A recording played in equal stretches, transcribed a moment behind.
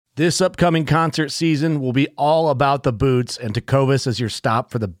This upcoming concert season will be all about the boots, and Tecovas is your stop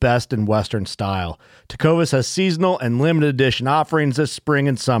for the best in Western style. Tecovas has seasonal and limited edition offerings this spring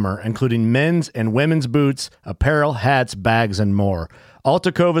and summer, including men's and women's boots, apparel, hats, bags, and more. All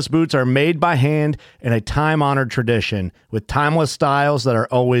Tecovas boots are made by hand in a time-honored tradition with timeless styles that are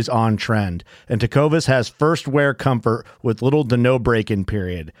always on trend. And Tecovas has first wear comfort with little to no break-in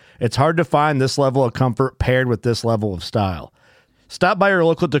period. It's hard to find this level of comfort paired with this level of style. Stop by your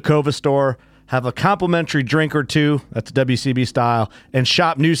local Tecovas store, have a complimentary drink or two, that's WCB style, and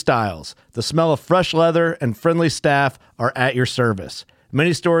shop new styles. The smell of fresh leather and friendly staff are at your service.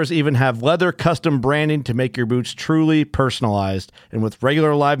 Many stores even have leather custom branding to make your boots truly personalized. And with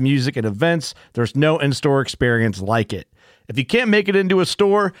regular live music and events, there's no in-store experience like it. If you can't make it into a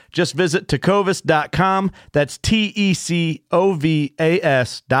store, just visit tecovas.com. That's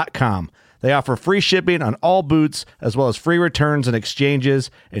TECOVAS.com. They offer free shipping on all boots, as well as free returns and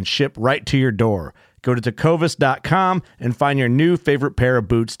exchanges, and ship right to your door. Go to tecovas.com and find your new favorite pair of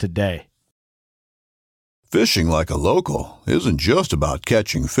boots today. Fishing like a local isn't just about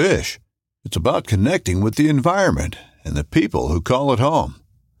catching fish. It's about connecting with the environment and the people who call it home.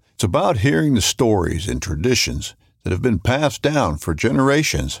 It's about hearing the stories and traditions that have been passed down for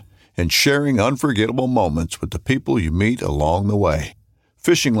generations and sharing unforgettable moments with the people you meet along the way.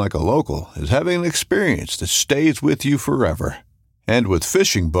 Fishing like a local is having an experience that stays with you forever. And with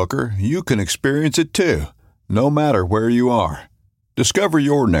Fishing Booker, you can experience it too, no matter where you are. Discover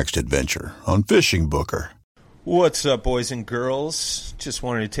your next adventure on Fishing Booker. What's up, boys and girls? Just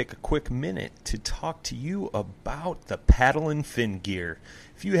wanted to take a quick minute to talk to you about the Paddle and Fin gear.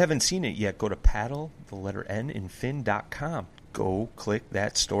 If you haven't seen it yet, go to paddle_and_fin.com. Go click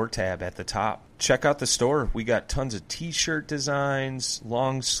that store tab at the top. Check out the store. We got tons of t-shirt designs,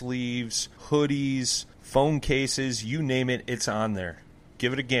 long sleeves, hoodies, phone cases, you name it, it's on there.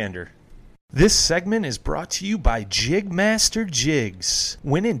 Give it a gander. This segment is brought to you by Jigmaster Jigs.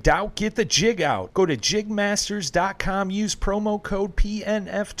 When in doubt, get the jig out. Go to jigmasters.com, use promo code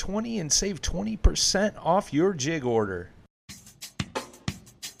PNF20 and save 20% off your jig order.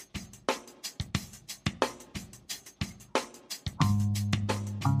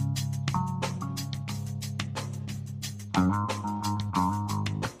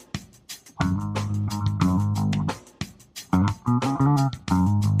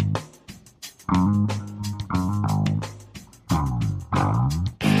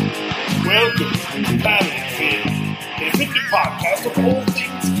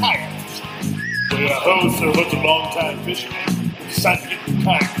 Hosts are a bunch of long-time fishermen who decided to get in the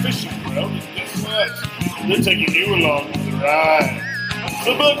kayak fishing world, and guess what? They're taking you along for the ride.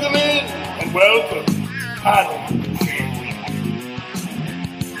 So buckle in and welcome Paddle and Fin.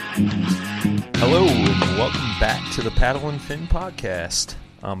 Hello and welcome back to the Paddle and Fin podcast.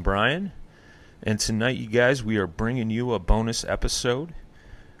 I'm Brian, and tonight, you guys, we are bringing you a bonus episode.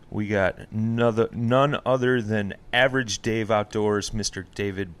 We got none other than Average Dave Outdoors, Mr.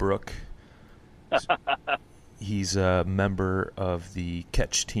 David Brooke. He's a member of the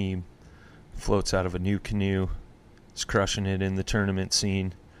catch team, floats out of a new canoe, is crushing it in the tournament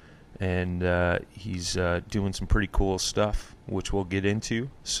scene, and he's doing some pretty cool stuff, which we'll get into.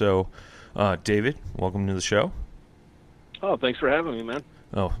 So, David, welcome to the show. Oh, thanks for having me, man.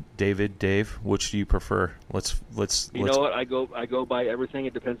 Oh, David, Dave, which do you prefer? Let's. You know what? I go by everything.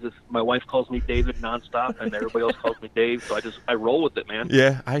 It depends if my wife calls me David nonstop, and everybody else calls me Dave. So I roll with it, man.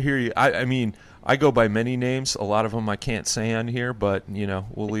 Yeah, I hear you. I mean, I go by many names. A lot of them I can't say on here, but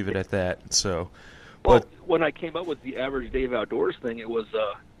we'll leave it at that. So, well, when I came up with the Average Dave Outdoors thing, it was.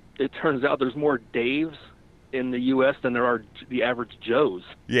 It turns out there's more Daves in the U.S. than there are the average Joes.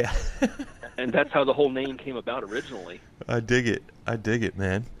 Yeah. And that's how the whole name came about originally. I dig it,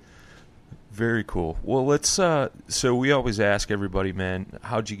 man. Very cool. Well, let's. So we always ask everybody, man,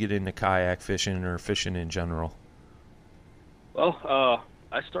 how'd you get into kayak fishing or fishing in general? Well,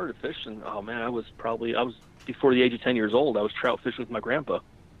 I started fishing. Oh man, I was before the age of 10 years old. I was trout fishing with my grandpa.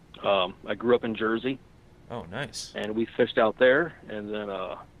 I grew up in Jersey. Oh, nice. And we fished out there, and then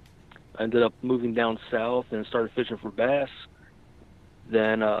I ended up moving down south and started fishing for bass.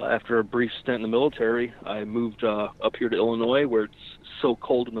 Then after a brief stint in the military, I moved up here to Illinois, where it's so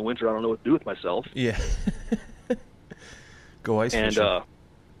cold in the winter I don't know what to do with myself. Yeah. Go ice fishing. And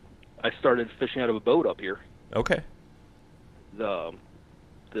I started fishing out of a boat up here. Okay. About,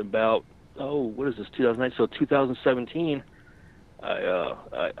 what is this, 2009? So 2017,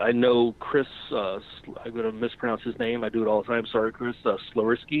 I know Chris, I'm going to mispronounce his name. I do it all the time. Sorry, Chris,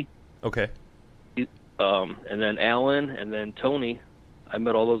 Sloriski. Okay. And then Alan, and then Tony. I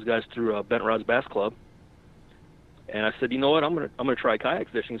met all those guys through Bent Rods Bass Club. And I said, you know what, I'm gonna try kayak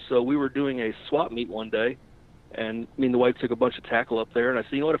fishing. So we were doing a swap meet one day, and me and the wife took a bunch of tackle up there. And I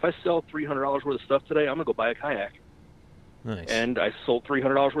said, you know what, if I sell $300 worth of stuff today, I'm gonna go buy a kayak. Nice. And I sold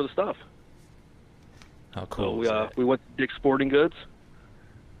 $300 worth of stuff. How cool! So we went to Dick's Sporting Goods,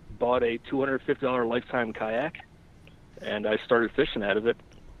 bought a $250 lifetime kayak, and I started fishing out of it.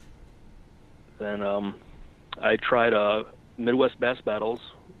 Then I tried Midwest Bass Battles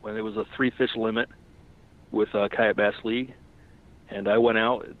when it was a 3-fish limit with Kayak Bass League, and I went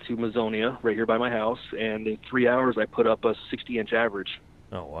out to Mazonia right here by my house, and in 3 hours I put up a 60-inch average.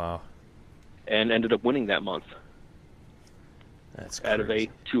 Oh wow! And ended up winning that month. That's crazy. Out of a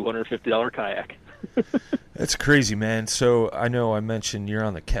 $250 kayak. That's crazy, man. So I know I mentioned you're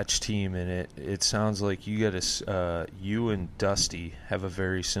on the catch team, and it sounds like you you and Dusty have a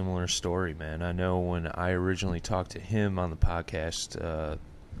very similar story, man. I know when I originally talked to him on the podcast,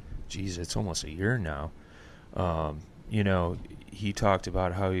 it's almost a year now. You know, he talked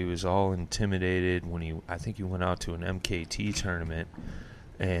about how he was all intimidated when I think he went out to an MKT tournament.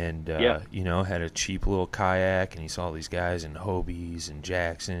 And, you know, had a cheap little kayak, and he saw these guys in Hobies and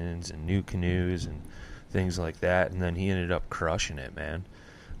Jacksons and new canoes and things like that. And then he ended up crushing it, man,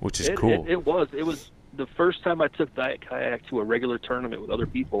 which is cool. It was the first time I took that kayak to a regular tournament with other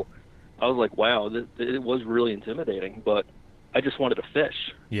people. I was like, wow, it was really intimidating, but I just wanted to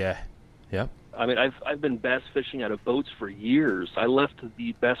fish. Yeah. Yep. I mean, I've been bass fishing out of boats for years. I left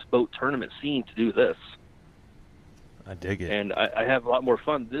the best boat tournament scene to do this. I dig it. And I have a lot more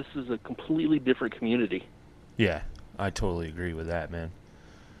fun. This is a completely different community. Yeah, I totally agree with that, man.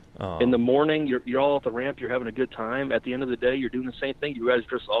 In the morning, you're all at the ramp. You're having a good time. At the end of the day, you're doing the same thing. You guys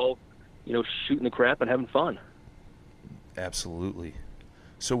just all, you know, shooting the crap and having fun. Absolutely.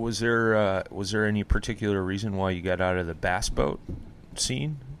 So was there any particular reason why you got out of the bass boat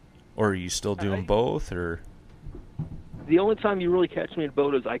scene? Or are you still doing both? Or the only time you really catch me in a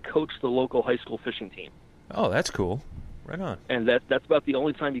boat is I coach the local high school fishing team. Oh, that's cool. Right on. And that's about the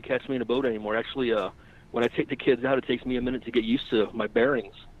only time you catch me in a boat anymore. Actually, when I take the kids out, it takes me a minute to get used to my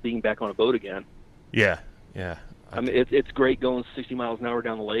bearings, being back on a boat again. Yeah. I mean, it's great going 60 miles an hour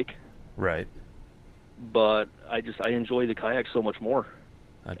down the lake. Right. But I enjoy the kayak so much more.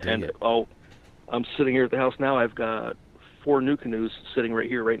 I dig it. I'm sitting here at the house now. I've got 4 new canoes sitting right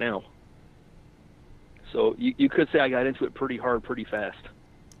here right now. So you could say I got into it pretty hard, pretty fast.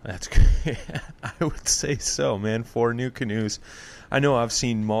 That's good. I would say so, man. 4 new canoes. I know I've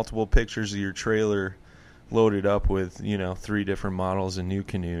seen multiple pictures of your trailer loaded up with, 3 different models of new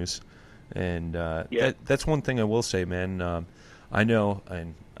canoes. And that's one thing I will say, man. I know,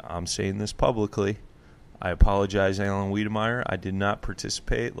 and I'm saying this publicly, I apologize, Alan Wiedemeyer. I did not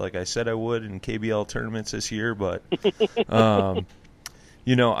participate like I said I would in KBL tournaments this year, but,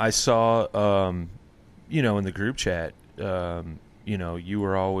 I saw, in the group chat, you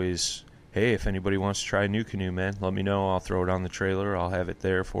were always, hey, if anybody wants to try a new canoe, man, let me know. I'll throw it on the trailer. I'll have it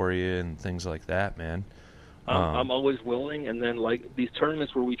there for you and things like that, man. I'm always willing. And then, like, these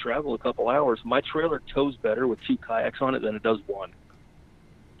tournaments where we travel a couple hours, my trailer tows better with 2 kayaks on it than it does 1.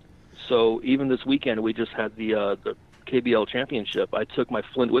 So even this weekend, we just had the KBL championship. I took my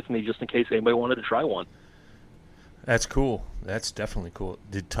Flint with me just in case anybody wanted to try one. That's cool. That's definitely cool.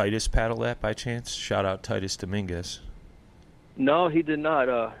 Did Titus paddle that by chance? Shout out Titus Dominguez. No, he did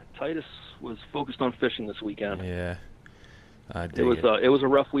not. Titus was focused on fishing this weekend. Yeah, I dig it. It was a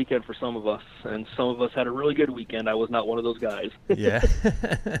rough weekend for some of us, and some of us had a really good weekend. I was not one of those guys. Yeah,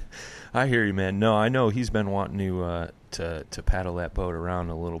 I hear you, man. No, I know he's been wanting to paddle that boat around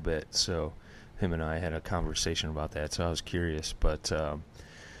a little bit, so him and I had a conversation about that, so I was curious. But,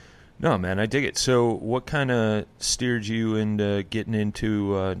 no, man, I dig it. So what kind of steered you into getting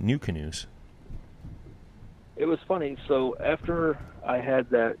into new canoes? It was funny. So after I had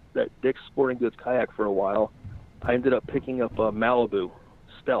that Dick's Sporting Goods kayak for a while, I ended up picking up a Malibu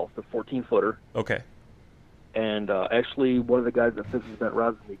Stealth, a 14-footer. Okay. And actually, one of the guys that fishes Bent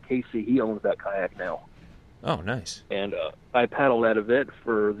Rods with me, Casey, he owns that kayak now. Oh, nice. And I paddled out of it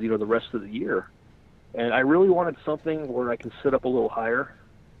for the rest of the year. And I really wanted something where I can sit up a little higher.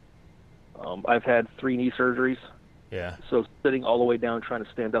 I've had 3 knee surgeries. Yeah. So sitting all the way down trying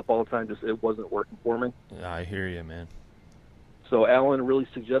to stand up all the time, it wasn't working for me. I hear you, man. So Alan really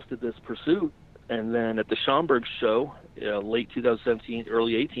suggested this pursuit. And then at the Schaumburg show, late 2017,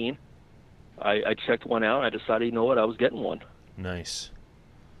 early 18, I checked one out. And I decided, you know what, I was getting one. Nice.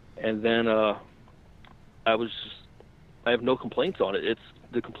 And then I have no complaints on it. It's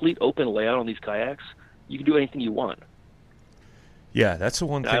the complete open layout on these kayaks. You can do anything you want. Yeah, that's the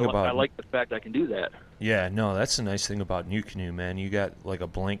one thing about... I like the fact I can do that. Yeah, no, that's the nice thing about New Canoe, man. You got like a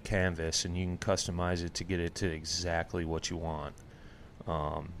blank canvas, and you can customize it to get it to exactly what you want.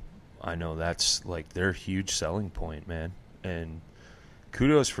 I know that's like their huge selling point, man. And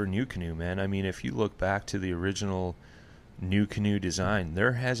kudos for New Canoe, man. I mean, if you look back to the original New Canoe design,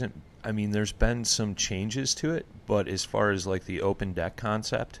 there's been some changes to it, but as far as like the open deck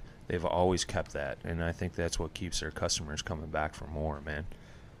concept, they've always kept that, and I think that's what keeps their customers coming back for more, man.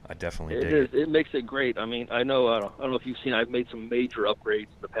 I definitely dig it. It makes it great. I mean, I know. I don't know if you've seen. I've made some major upgrades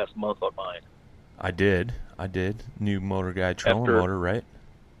in the past month on mine. I did. New motor guide trolling motor, right?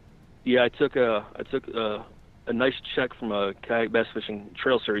 Yeah, I took a nice check from a kayak bass fishing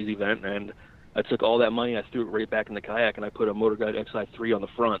trail series event, and I took all that money and I threw it right back in the kayak, and I put a motor guide XI3 on the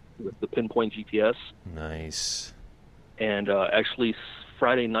front with the pinpoint GPS. Nice. And actually,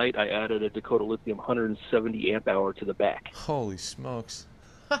 Friday night I added a Dakota Lithium 170 amp hour to the back. Holy smokes!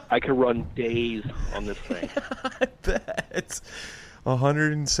 I could run days on this thing. I bet. It's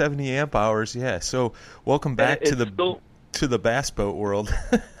 170 amp hours. Yeah. So welcome back to the bass boat world.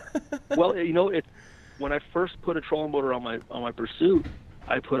 Well, when I first put a trolling motor on my Pursuit,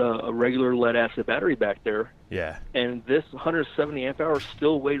 I put a regular lead acid battery back there. Yeah. And this 170 amp hour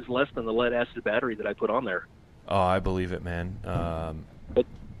still weighs less than the lead acid battery that I put on there. Oh, I believe it, man. But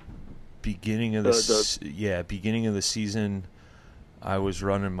beginning of the season, I was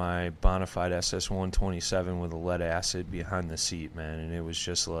running my Bonafide SS127 with a lead acid behind the seat, man, and it was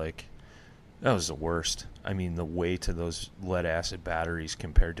just like, that was the worst. I mean, the weight of those lead acid batteries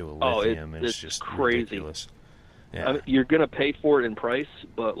compared to a lithium is just crazy. Ridiculous. Yeah. I mean, you're going to pay for it in price,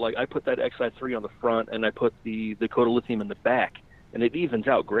 but like I put that XI3 on the front and I put the Dakota Lithium in the back, and it evens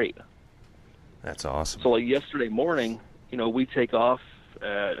out great. That's awesome. So like yesterday morning, we take off,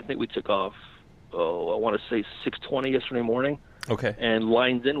 I think we took off, I want to say 6:20 yesterday morning. Okay. And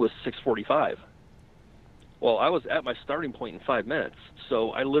lines in was 6:45. Well, I was at my starting point in 5 minutes,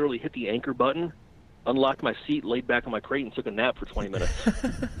 so I literally hit the anchor button, unlocked my seat, laid back on my crate, and took a nap for 20 minutes.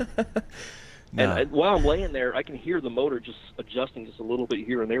 No. And while I'm laying there, I can hear the motor just adjusting just a little bit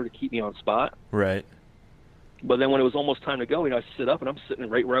here and there to keep me on spot. Right. But then when it was almost time to go, I sit up, and I'm sitting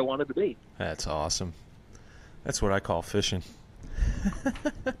right where I wanted to be. That's awesome. That's what I call fishing.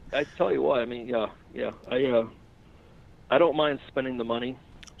 I tell you what, I mean, yeah. I don't mind spending the money.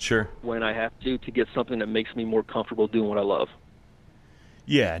 Sure. When I have to get something that makes me more comfortable doing what I love.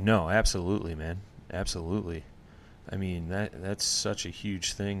 Yeah, no, absolutely, man. Absolutely. I mean, that's such a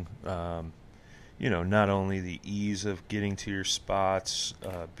huge thing. Not only the ease of getting to your spots,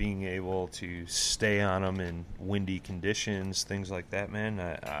 being able to stay on them in windy conditions, things like that, man.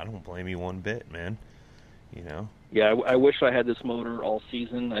 I don't blame you one bit, man. Yeah, I wish I had this motor all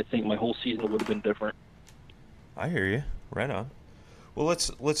season. I think my whole season would have been different. I hear you. Right on. Well,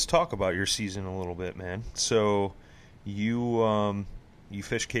 let's talk about your season a little bit, man. So, you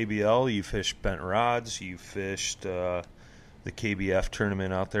fish KBL, you fish bent rods, you fished the KBF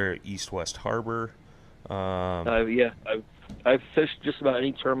tournament out there at East West Harbor. I've fished just about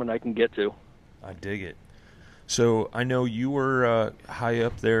any tournament I can get to. I dig it. So I know you were high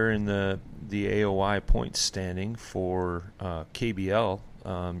up there in the AOI points standing for KBL.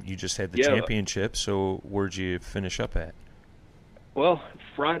 You just had the championship. So where'd you finish up at? Well,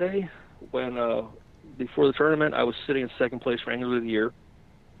 Friday, when before the tournament, I was sitting in second place for Angler of the Year.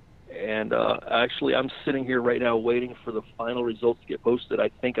 And actually, I'm sitting here right now waiting for the final results to get posted. I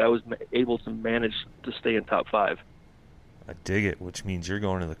think I was able to manage to stay in top 5. I dig it, which means you're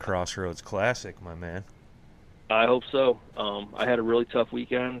going to the Crossroads Classic, my man. I hope so. I had a really tough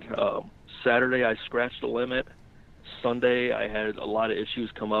weekend. Saturday, I scratched the limit. Sunday, I had a lot of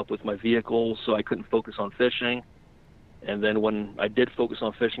issues come up with my vehicle, so I couldn't focus on fishing. And then when I did focus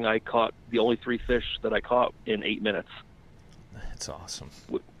on fishing, I caught the only 3 fish that I caught in 8 minutes. That's awesome.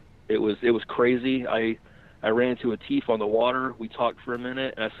 It was crazy. I ran into a teef on the water. We talked for a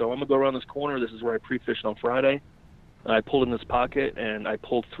minute, and I said, I'm going to go around this corner. This is where I pre-fished on Friday. And I pulled in this pocket, and I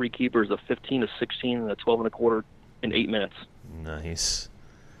pulled 3 keepers, a 15, a 16, and a 12 and a quarter in 8 minutes. Nice.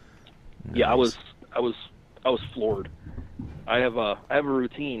 Yeah, I was floored. I have a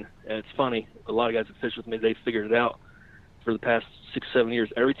routine, and it's funny. A lot of guys that fish with me, they figured it out for the past 6-7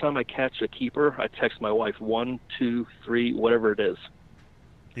 years. Every time I catch a keeper, I text my wife 1, 2, 3, whatever it is.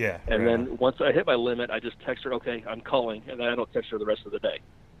 Yeah. And then once I hit my limit, I just text her, okay, I'm calling, and then I don't text her the rest of the day.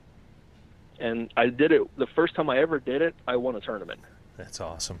 And I did it the first time I ever did it. I won a tournament. That's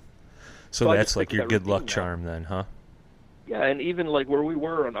awesome. So that's like your good luck charm then, huh? Yeah, and even like where we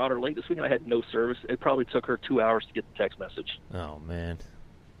were on Otter Lake this weekend, I had no service. It probably took her 2 hours to get the text message. Oh man.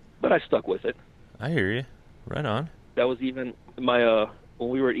 But I stuck with it. I hear you. Right on. That was even my when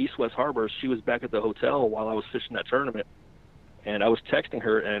we were at East West Harbor, she was back at the hotel while I was fishing that tournament. And I was texting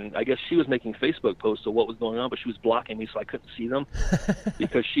her, and I guess she was making Facebook posts of what was going on, but she was blocking me so I couldn't see them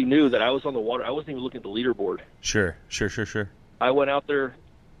because she knew that I was on the water. I wasn't even looking at the leaderboard. Sure. I went out there,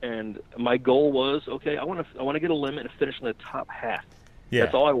 and my goal was, okay, I want to get a limit and finish in the top half. Yeah.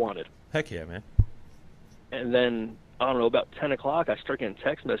 That's all I wanted. Heck yeah, man. And then, I don't know, about 10 o'clock, I start getting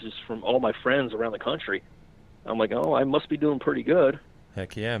text messages from all my friends around the country. I'm like, oh, I must be doing pretty good.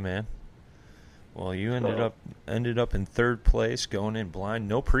 Heck yeah, man. Well, you ended up in third place, going in blind.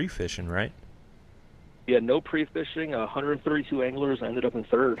 No pre-fishing, right? Yeah, no pre-fishing. 132 anglers. I ended up in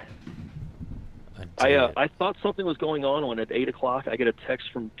third. I thought something was going on when at 8 o'clock I get a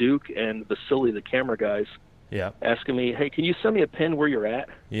text from Duke and Vasily, the camera guys, asking me, hey, can you send me a pin where you're at?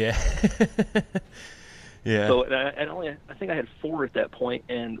 Yeah. Yeah. So I think I had 4 at that point,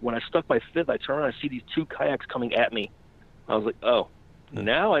 and when I stuck my fifth, I turn around and I see these 2 kayaks coming at me. I was like, oh.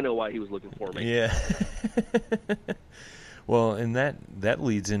 Now I know why he was looking for me. Yeah. Well, and that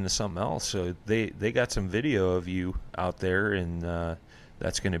leads into something else. So they got some video of you out there, and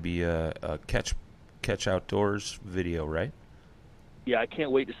that's going to be a catch outdoors video, right? Yeah, I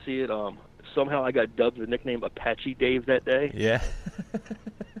can't wait to see it. Somehow I got dubbed the nickname Apache Dave that day. Yeah.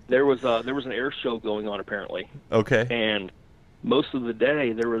 There was an air show going on apparently. Okay. And most of the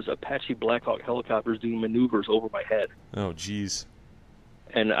day there was Apache Black Hawk helicopters doing maneuvers over my head. Oh, geez.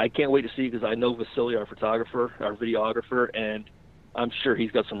 And I can't wait to see because I know Vasily, our photographer, our videographer, and I'm sure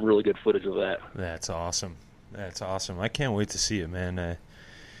he's got some really good footage of that. That's awesome. I can't wait to see it, man.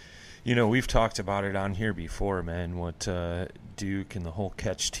 We've talked about it on here before, man, what Duke and the whole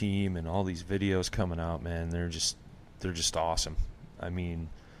catch team and all these videos coming out, man, they're just awesome. I mean,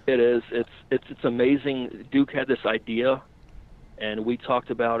 it is. It's amazing. Duke had this idea, and we talked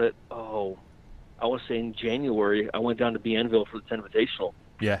about it, I want to say in January, I went down to Bienville for the 10 Invitational.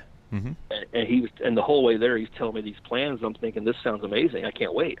 Yeah. Mm-hmm. And the whole way there, he's telling me these plans. I'm thinking, this sounds amazing. I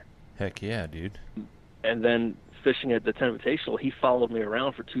can't wait. Heck yeah, dude. And then fishing at the 10 Invitational, he followed me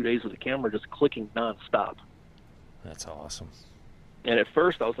around for 2 days with a camera, just clicking nonstop. That's awesome. And at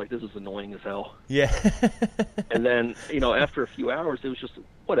first, I was like, this is annoying as hell. Yeah. And then, after a few hours, it was just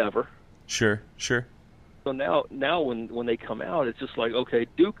whatever. Sure. So now when they come out, it's just like, okay,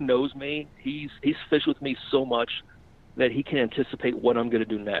 Duke knows me. He's fished with me so much that he can anticipate what I'm going to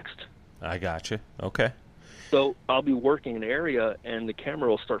do next. I gotcha. Okay. So I'll be working an area, and the guy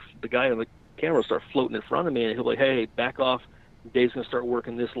on the camera will start floating in front of me, and he'll be like, hey, back off. Dave's going to start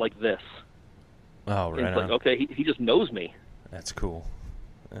working this like this. Oh, right. And it's like, okay, he just knows me. That's cool.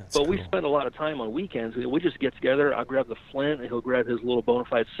 We spend a lot of time on weekends. We just get together. I'll grab the flint, and he'll grab his little bona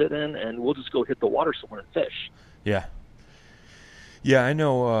fide sit-in, and we'll just go hit the water somewhere and fish. Yeah. Yeah, I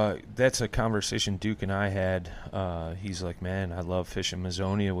know that's a conversation Duke and I had. He's like, man, I love fishing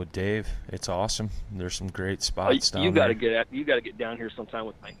Mazonia with Dave. It's awesome. There's some great spots down there. You got to get down here sometime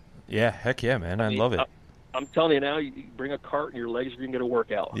with me. Yeah, heck yeah, man. I love it. I'm telling you now, you bring a cart and your legs are going to get a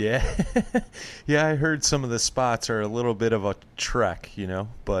workout. Yeah. Yeah, I heard some of the spots are a little bit of a trek,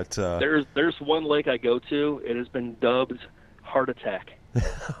 but... There's one lake I go to. It has been dubbed Heart Attack.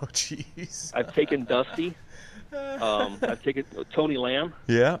 Oh, jeez. I've taken Dusty. I've taken Tony Lamb.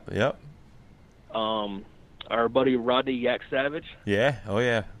 Yeah, yep. Our buddy Rodney Yak Savage. Yeah, oh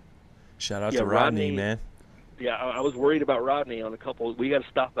yeah. Shout out to Rodney, man. Yeah, I was worried about Rodney on a couple. We got to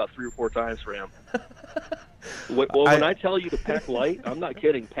stop about 3 or 4 times for him. Well, when I tell you to pack light, I'm not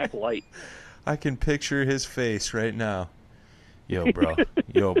kidding. Pack light. I can picture his face right now. Yo, bro.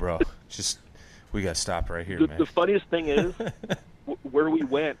 Just, we got to stop right here, man. The funniest thing is, where we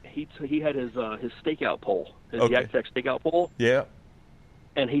went, he had his stakeout pole, his Yak Tech stakeout pole. Yeah.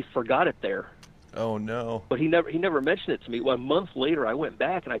 And he forgot it there. Oh no! But he never mentioned it to me. Well, a month later, I went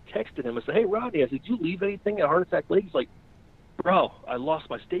back and I texted him and said, "Hey, Rodney," I said, "Did you leave anything at Heart Attack Lake?" He's like, "Bro, I lost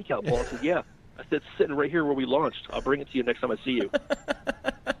my stakeout pole." I said, "Yeah." I said, "It's sitting right here where we launched. I'll bring it to you next time I see you."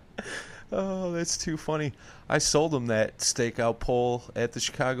 Oh, that's too funny. I sold him that stakeout pole at the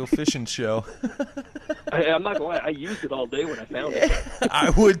Chicago Fishing Show. I'm not gonna lie. I used it all day when I found it. I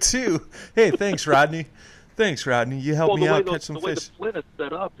would too. Hey, thanks, Rodney. You helped me out catch some fish. The way the flint is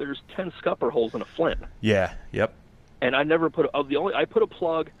set up, there's 10 scupper holes in a flint. Yeah, yep. And I never put I put a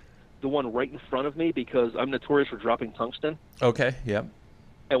plug, the one right in front of me, because I'm notorious for dropping tungsten. Okay, yep.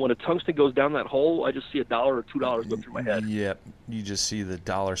 And when a tungsten goes down that hole, I just see $1 or $2 go through my head. Yep, you just see the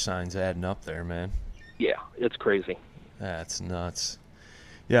dollar signs adding up there, man. Yeah, it's crazy. That's nuts.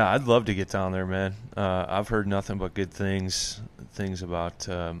 Yeah, I'd love to get down there, man. I've heard nothing but good things about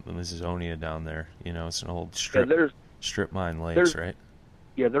Mazonia down there. It's an old strip mine lakes, right?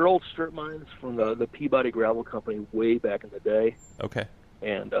 Yeah, they're old strip mines from the Peabody Gravel Company way back in the day. Okay.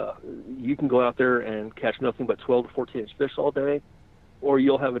 And you can go out there and catch nothing but 12 to 14-inch fish all day, or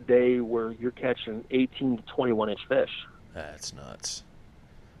you'll have a day where you're catching 18 to 21-inch fish. That's nuts.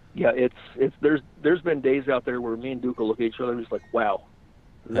 Yeah, it's there's been days out there where me and Duke will look at each other and just like, wow,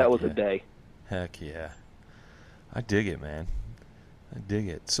 that was a day. Heck yeah. I dig it, man. I dig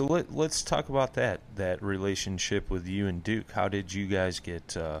it. So let's talk about that relationship with you and Duke. How did you guys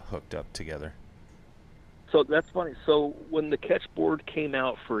get hooked up together? So that's funny. So when the catch board came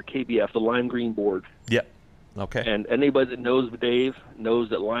out for KBF, the lime green board. Yep. Okay. And anybody that knows Dave knows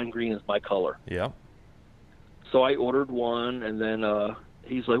that lime green is my color. Yep. So I ordered one, and then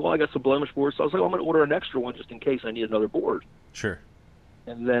he's like, well, I got some blemish boards. So I was like, well, I'm going to order an extra one just in case I need another board. Sure.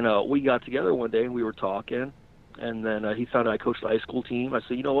 And then we got together one day, and we were talking. And then he found out I coached the high school team. I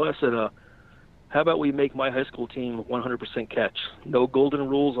said, you know what? I said, how about we make my high school team 100% catch? No golden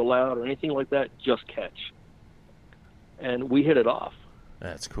rules allowed or anything like that, just catch. And we hit it off.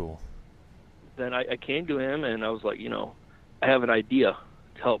 That's cool. Then I came to him, and I was like, I have an idea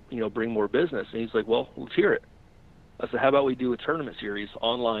to help, bring more business. And he's like, well, let's hear it. I said, how about we do a tournament series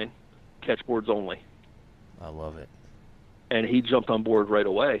online, catch boards only? I love it. And he jumped on board right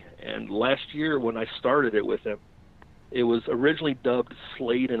away. And last year when I started it with him, it was originally dubbed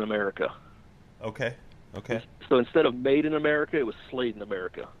Slade in America. Okay. So instead of Made in America, it was Slade in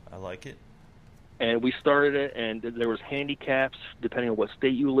America. I like it. And we started it, and there was handicaps depending on what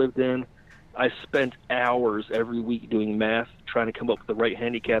state you lived in. I spent hours every week doing math, trying to come up with the right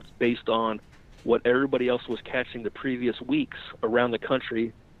handicaps based on what everybody else was catching the previous weeks around the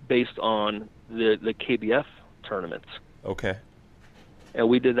country based on the KBF tournaments. Okay. And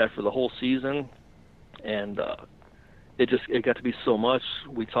we did that for the whole season, and it got to be so much.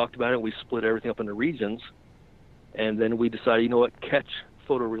 We talked about it. We split everything up into regions, and then we decided, you know what, catch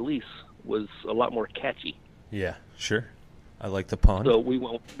photo release was a lot more catchy. Yeah, sure. I like the pun. So we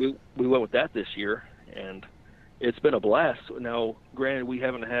went with that this year, and it's been a blast. Now, granted, we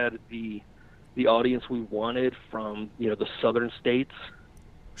haven't had the audience we wanted from the southern states,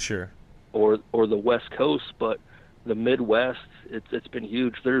 sure, or the West Coast, but the Midwest, it's been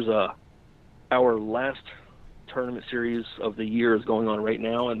huge. There's our last tournament series of the year is going on right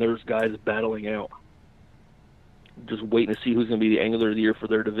now, and there's guys battling out, just waiting to see who's going to be the angler of the year for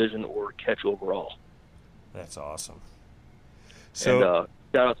their division or catch overall. That's awesome. So, and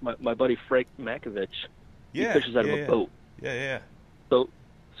shout out to my buddy Frank Makovich. He fishes out of a boat. Yeah.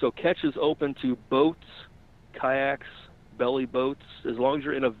 So catch is open to boats, kayaks, belly boats, as long as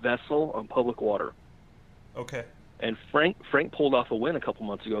you're in a vessel on public water. Okay. And Frank pulled off a win a couple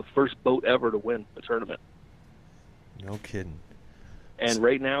months ago, first boat ever to win a tournament. No kidding. And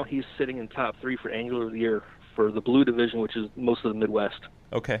right now he's sitting in top 3 for Angler of the Year for the Blue Division, which is most of the Midwest.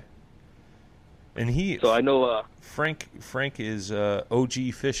 Okay. And so I know Frank is OG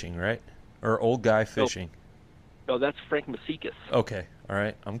fishing, right? Or old guy fishing? No, that's Frank Masikis. Okay, all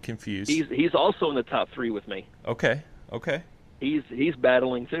right. I'm confused. He's also in the top 3 with me. Okay. He's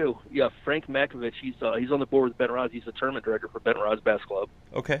battling too. Yeah, Frank Makovich. He's on the board with Ben Rods. He's the tournament director for Ben Rods Bass Club.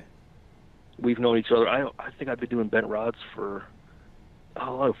 Okay. We've known each other. I think I've been doing Ben Rods for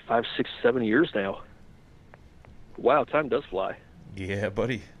 5, 6, 7 years now. Wow, time does fly. Yeah,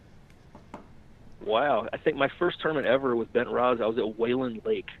 buddy. Wow, I think my first tournament ever with Bent Rods, I was at Wayland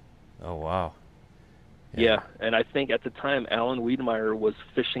Lake. Oh, wow. Yeah, and I think at the time Alan Wiedemeyer was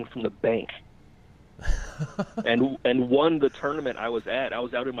fishing from the bank. and won the tournament I was at. I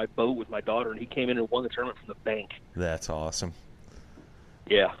was out in my boat with my daughter, and he came in and won the tournament from the bank. That's awesome.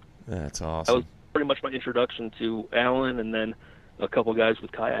 Yeah. That's awesome. That was pretty much my introduction to Alan, and then a couple guys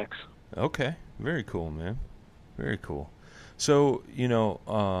with kayaks. Okay. Very cool, man. Very cool. So,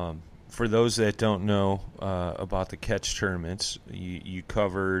 for those that don't know about the catch tournaments, you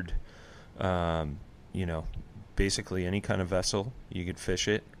covered, basically any kind of vessel. You could fish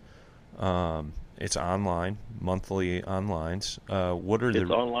it. It's online, monthly onlines.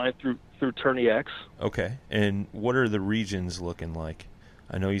 It's online through Tourney X. Okay. And what are the regions looking like?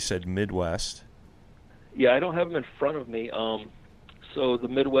 I know you said Midwest. Yeah, I don't have them in front of me. So the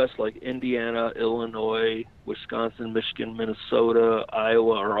Midwest, like Indiana, Illinois, Wisconsin, Michigan, Minnesota,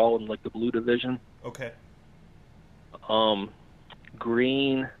 Iowa, are all in like the Blue Division. Okay.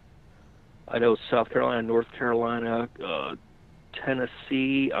 Green, I know South Carolina, North Carolina,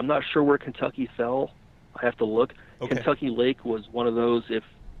 Tennessee. I'm not sure where Kentucky fell. I have to look. Okay. Kentucky Lake was one of those.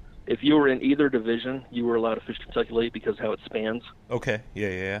 If you were in either division, you were allowed to fish Kentucky Lake because of how it spans. Okay.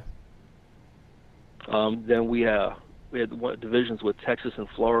 Yeah. Then we had divisions with Texas and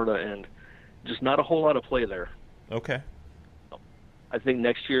Florida, and just not a whole lot of play there. Okay. I think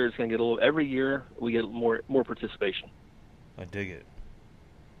next year it's going to get a little. Every year we get more participation. I dig it.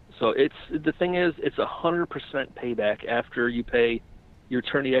 So the thing is, it's 100% payback after you pay your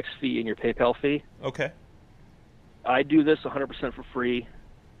Tourney X fee and your PayPal fee. Okay. I do this 100% for free.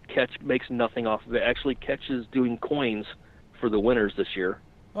 Catch makes nothing off of it. Actually, Catch is doing coins for the winners this year.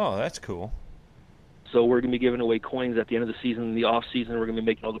 Oh, that's cool. So we're going to be giving away coins at the end of the season. In the off season, we're going to be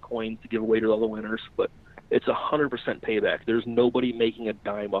making all the coins to give away to all the winners. But it's 100% payback. There's nobody making a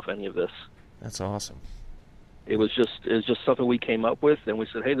dime off any of this. That's awesome. It was just something we came up with, and we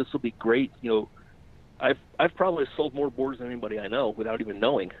said, hey, this will be great. I've probably sold more boards than anybody I know without even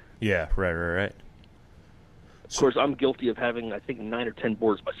knowing. Yeah, right. Of course, I'm guilty of having, I think, 9 or 10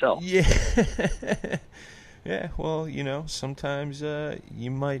 boards myself. Yeah. Yeah, well, sometimes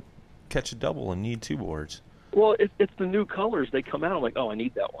you might catch a double and need 2 boards. Well, it's the new colors. They come out, I'm like, oh, I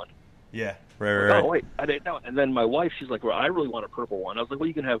need that one. Yeah, right. Oh, wait, I didn't know. And then my wife, she's like, well, I really want a purple one. I was like, well,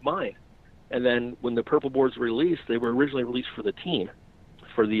 you can have mine. And then when the purple boards were released, they were originally released for the team,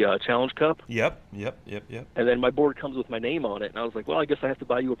 for the Challenge Cup. Yep. And then my board comes with my name on it. And I was like, well, I guess I have to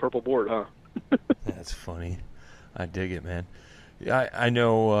buy you a purple board, huh? That's funny. I dig it, man. I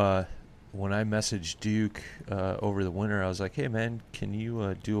know when I messaged Duke over the winter, I was like, hey, man, can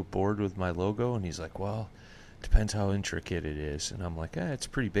you do a board with my logo? And he's like, well, depends how intricate it is. And I'm like, it's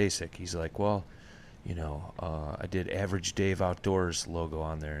pretty basic. He's like, well, I did Average Dave Outdoors logo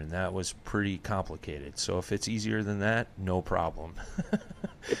on there, and that was pretty complicated. So if it's easier than that, no problem.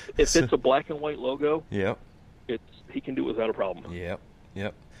 If it's a black and white logo, yep, he can do it without a problem. Yep.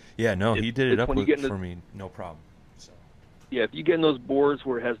 Yeah, no, he did it up for me, no problem. So. Yeah, if you get in those boards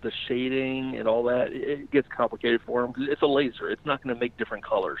where it has the shading and all that, it gets complicated for him because it's a laser. It's not going to make different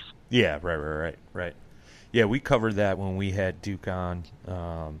colors. Yeah, right. Yeah, we covered that when we had Duke on.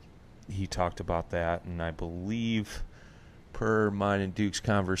 He talked about that, and I believe per mine and Duke's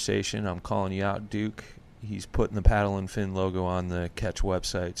conversation, I'm calling you out, Duke. He's putting the Paddle and Fin logo on the Catch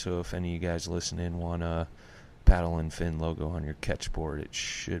website, so if any of you guys listening want a Paddle and Fin logo on your Catch board, it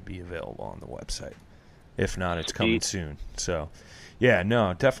should be available on the website. If not, it's coming soon. So, yeah,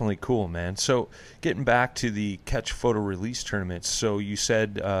 no, definitely cool, man. So, getting back to the Catch photo release tournaments, so you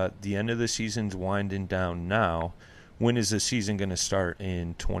said the end of the season's winding down now. When is the season going to start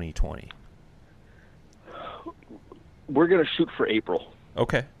in 2020? We're going to shoot for April.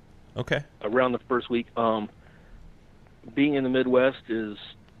 Okay. Around the first week. Being in the Midwest is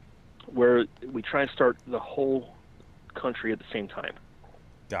where we try and start the whole country at the same time.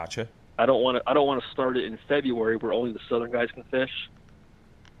 Gotcha. I don't want to start it in February where only the southern guys can fish,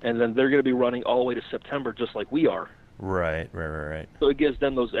 and then they're going to be running all the way to September just like we are. Right. So it gives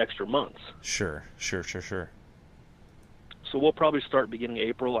them those extra months. Sure. So we'll probably start beginning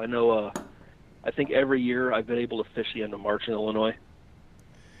April. I know. I think every year I've been able to fish the end of March in Illinois.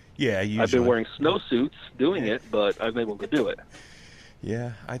 Yeah, usually. I've been wearing snowsuits doing it, but I've been able to do it.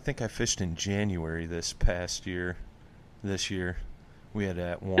 Yeah, I think I fished in January this year. We had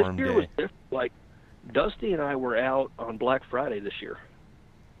that warm this year day. Was different. Like, Dusty and I were out on Black Friday this year.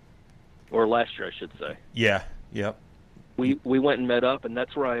 Or last year, I should say. Yeah, yep. We went and met up, and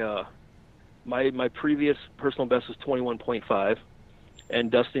that's where my previous personal best was 21.5, and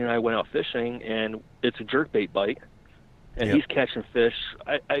Dusty and I went out fishing, and it's a jerkbait bite, and he's catching fish.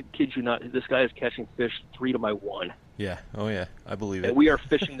 I kid you not, this guy is catching fish 3 to my 1. Yeah, oh yeah, I believe it. And we are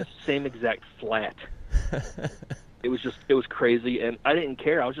fishing the same exact flat. It was crazy, and I didn't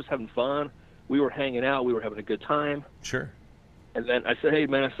care. I was just having fun. We were hanging out. We were having a good time. Sure. And then I said, hey,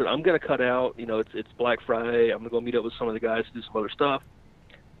 man, I'm going to cut out. It's Black Friday. I'm going to go meet up with some of the guys to do some other stuff.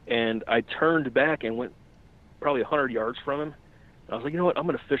 And I turned back and went probably 100 yards from him. And I was like, you know what? I'm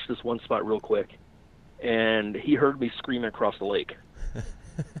going to fish this one spot real quick. And he heard me screaming across the lake.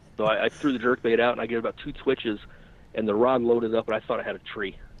 So I threw the jerkbait out, and I get about 2 twitches, and the rod loaded up, and I thought I had a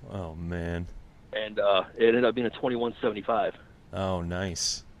tree. Oh, man. And it ended up being a 21.75. Oh,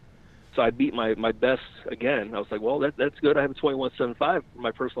 nice. So I beat my best again. I was like, well, that's good. I have a 21.75 for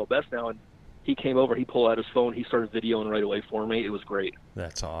my personal best now. And he came over. He pulled out his phone. He started videoing right away for me. It was great.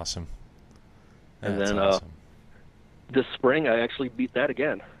 That's awesome. And then this spring, I actually beat that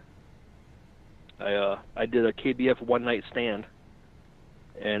again. I did a KBF one-night stand.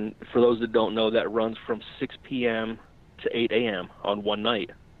 And for those that don't know, that runs from 6 p.m. to 8 a.m. on one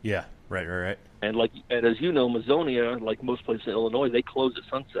night. Yeah, right. And as you know, Mazonia, like most places in Illinois, they close at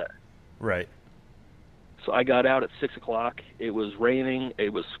sunset. Right. So I got out at 6 o'clock. It was raining.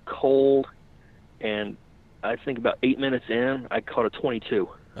 It was cold. And I think about 8 minutes in, I caught a 22.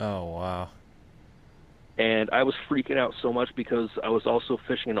 Oh, wow. And I was freaking out so much because I was also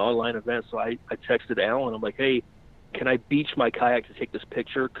fishing an online event. So I texted Alan. I'm like, hey, can I beach my kayak to take this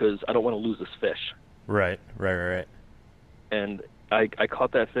picture? Because I don't want to lose this fish. Right. And I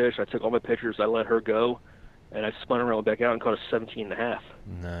caught that fish. I took all my pictures. I let her go, and I spun around back out and caught a 17.5.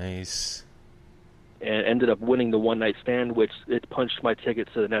 Nice. And ended up winning the one-night stand, which it punched my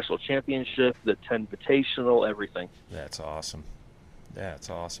tickets to the national championship, the 10 Invitational, everything. That's awesome. That's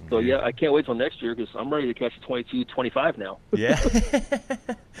awesome. So, dude. yeah, I can't wait till next year because I'm ready to catch a 22-25 now. Yeah.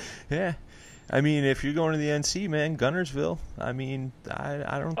 Yeah. I mean, if you're going to the NC, man, Gunnersville, I mean,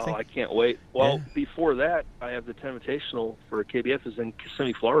 I don't think... Oh, I can't wait. Well, before that, I have the 10 Invitational for KBF is in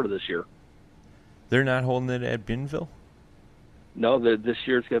Kissimmee, Florida this year. They're not holding it at Binville? No, this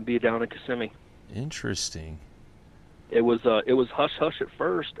year it's going to be down in Kissimmee. Interesting. It was hush-hush at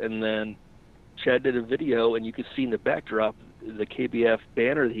first, and then Chad did a video, and you could see in the backdrop the KBF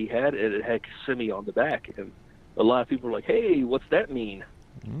banner that he had, and it had Kissimmee on the back. And a lot of people were like, hey, what's that mean?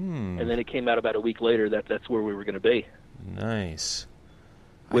 And then it came out about a week later that that's where we were going to be. Nice.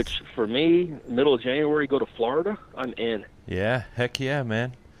 Which, for me, middle of January, go to Florida, I'm in. Yeah, heck yeah,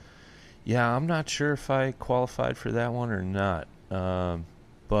 man. Yeah, I'm not sure if I qualified for that one or not.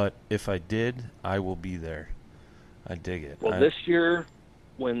 But if I did, I will be there. I dig it. Well, this year,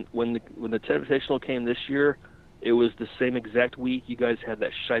 when the Invitational came this year, it was the same exact week you guys had that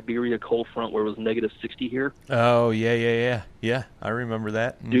Siberia cold front where it was negative 60 here. Oh, yeah. Yeah, I remember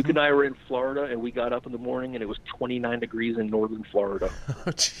that. Mm-hmm. Duke and I were in Florida, and we got up in the morning, and it was 29 degrees in northern Florida.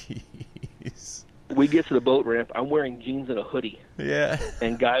 Oh, jeez. We get to the boat ramp. I'm wearing jeans and a hoodie. Yeah.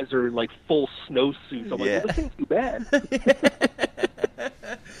 And guys are like full snowsuits. I'm like, well, this ain't too bad.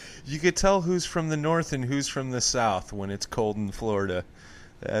 You could tell who's from the north and who's from the south when it's cold in Florida.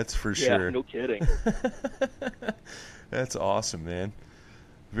 That's for sure. Yeah, no kidding. That's awesome, man.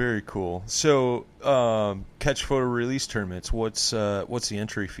 Very cool. So, catch photo release tournaments. What's the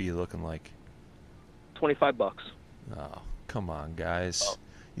entry fee looking like? $25. Oh, come on, guys. Oh.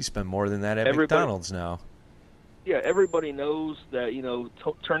 You spend more than that at McDonald's now. Yeah, everybody knows that,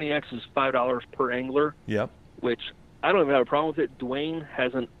 Tourney X is $5 per angler. Yep. Which I don't even have a problem with it. Dwayne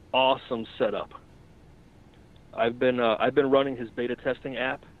has an awesome setup. I've been running his beta testing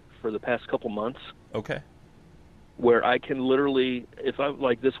app for the past couple months. Okay. Where I can literally, if I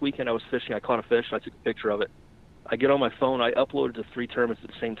like this weekend I was fishing, I caught a fish, I took a picture of it. I get on my phone, I upload it to 3 tournaments at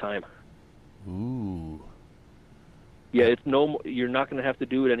the same time. Ooh. Yeah, you're not going to have to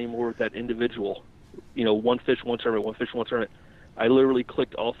do it anymore with that individual. One fish, one tournament, one fish, one tournament. I literally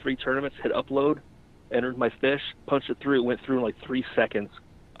clicked all 3 tournaments, hit upload, entered my fish, punched it through, it went through in like 3 seconds.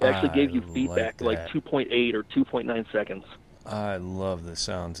 It actually gave you feedback like 2.8 or 2.9 seconds. I love the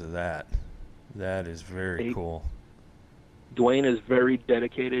sounds of that. That is very cool. Dwayne is very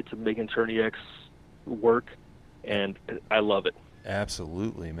dedicated to making Tourney X work, and I love it.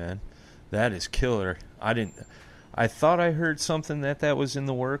 Absolutely, man. That is killer. I thought I heard something that was in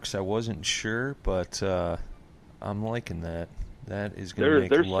the works. I wasn't sure, but I'm liking that. That is going to make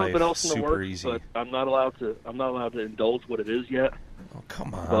there's life something else in the super works, easy. But I'm not allowed to indulge what it is yet. Oh,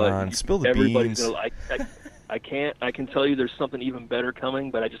 come on. But Spill the beans. I can't. I can tell you there's something even better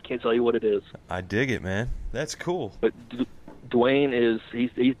coming, but I just can't tell you what it is. I dig it, man. That's cool. But Dwayne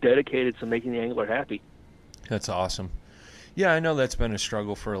he's dedicated to making the angler happy. That's awesome. Yeah, I know that's been a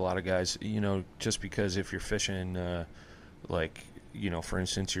struggle for a lot of guys, just because if you're fishing, for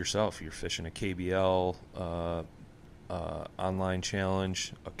instance, yourself, you're fishing a KBL online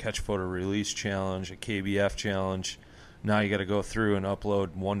challenge, a catch photo release challenge, a KBF challenge. Now you got to go through and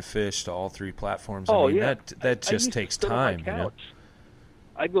upload one fish to all 3 platforms. Yeah. That just takes time,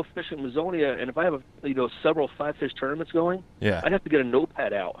 I'd go fishing in Mazonia, and if I have several 5-fish tournaments going, I'd have to get a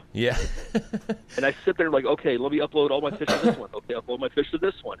notepad out. Yeah. And I sit there like, okay, let me upload all my fish to this one. Okay, upload my fish to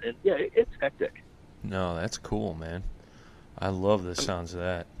this one. And yeah, it's hectic. No, that's cool, man. I love the sounds of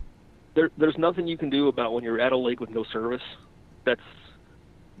that. There's nothing you can do about when you're at a lake with no service. That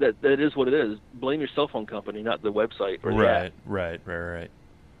is what it is. Blame your cell phone company, not the website or the app. Right.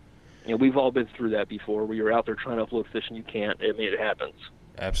 And we've all been through that before, where you're out there trying to upload fish and you can't. I mean, it happens.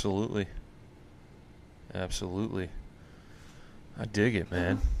 Absolutely. I dig it,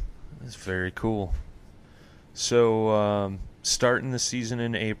 man. That's very cool. So, starting the season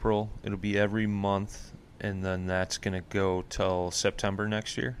in April, it'll be every month, and then that's going to go till September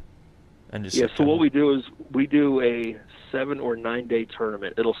next year? September. So what we do is we do a 7 or 9 day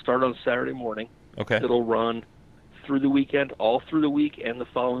tournament. It'll start on Saturday morning. Okay. It'll run through the weekend, all through the week, and the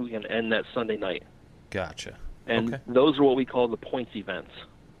following weekend, and that Sunday night. Gotcha. And those are what we call the points events.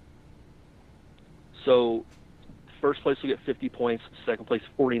 So first place will get 50 points, second place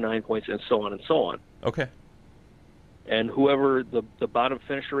 49 points, and so on and so on. Okay. And whoever the bottom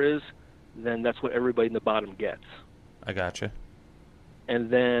finisher is, then that's what everybody in the bottom gets. I gotcha. and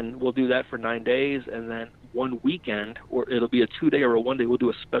then we'll do that for 9 days, and then one weekend, or it'll be a 2-day or a 1-day, we'll do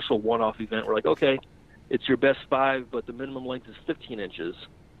a special one-off event. We're like, okay, it's your best 5, but the minimum length is 15 inches.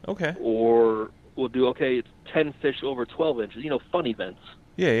 Okay. Or we'll do, okay, it's 10 fish over 12 inches, fun events.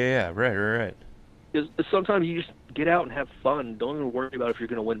 Yeah. Right. Because sometimes you just get out and have fun. Don't even worry about if you're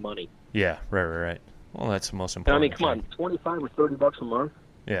going to win money. Yeah, right. Well, that's the most And important come on, 25 or 30 bucks a month.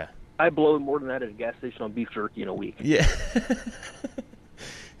 Yeah. I blow more than that at a gas station on beef jerky in a week. Yeah.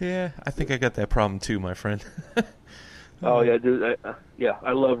 Yeah, I think I got that problem too, my friend. Oh, yeah, dude.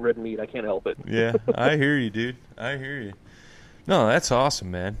 I love red meat. I can't help it. Yeah, I hear you, dude. I hear you. No, that's awesome,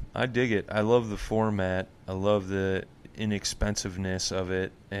 man. I dig it. I love the format. I love the inexpensiveness of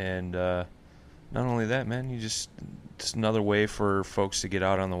it. And not only that, man, it's another way for folks to get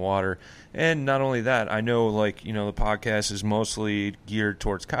out on the water. And not only that, I know, the podcast is mostly geared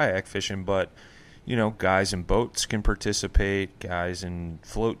towards kayak fishing, but, guys in boats can participate, guys in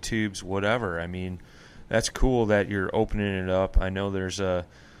float tubes, whatever. I mean, that's cool that you're opening it up. I know there's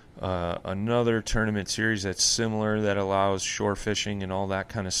another tournament series that's similar that allows shore fishing and all that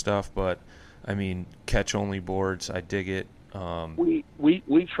kind of stuff, but, I mean, catch-only boards, I dig it.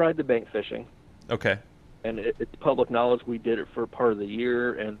 We tried the bank fishing. Okay. And it's public knowledge we did it for part of the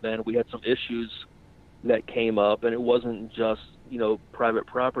year, and then we had some issues that came up, and it wasn't just, private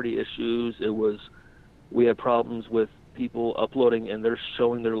property issues. It was, we had problems with people uploading and they're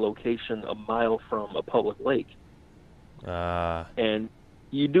showing their location a mile from a public lake. And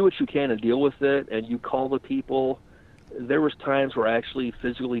you do what you can to deal with it, and you call the people. There was times where I actually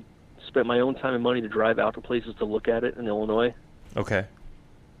physically spent my own time and money to drive out to places to look at it in Illinois. Okay.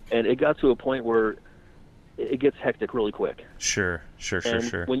 And it got to a point where it gets hectic really quick. Sure.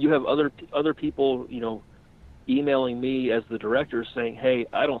 When you have other people, emailing me as the director saying, hey,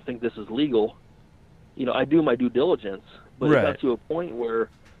 I don't think this is legal, I do my due diligence. But right. It got to a point where,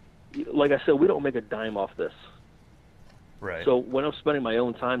 like I said, we don't make a dime off this. Right. So when I'm spending my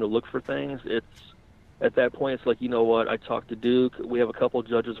own time to look for things, at that point, it's like, you know what, I talked to Duke. We have a couple of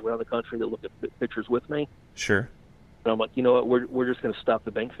judges around the country that look at pictures with me. Sure. And I'm like, you know what, we're just going to stop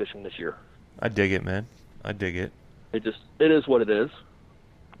the bank fishing this year. I dig it, man. I dig it. It is what it is.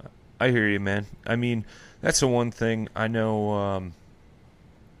 I hear you, man. I mean, that's the one thing I know.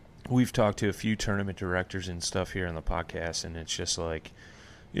 We've talked to a few tournament directors and stuff here on the podcast, and it's just like,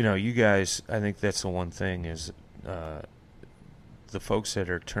 you guys, I think that's the one thing is the folks that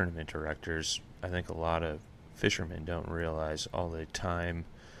are tournament directors, I think a lot of fishermen don't realize all the time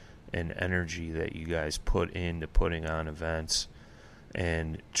and energy that you guys put into putting on events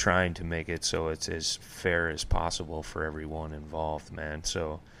and trying to make it so it's as fair as possible for everyone involved, man.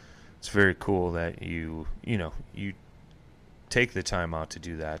 So it's very cool that you take the time out to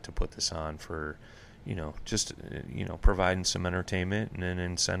do that, to put this on for, just, providing some entertainment and an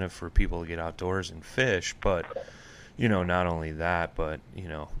incentive for people to get outdoors and fish. But, not only that, but,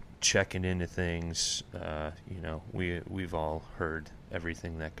 checking into things, we've all heard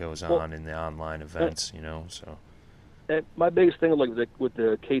everything that goes on in the online events, so. And my biggest thing with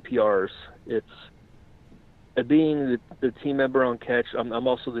the KPRs, it's being the team member on Catch. I'm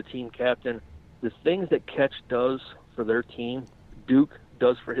also the team captain. The things that Catch does for their team, Duke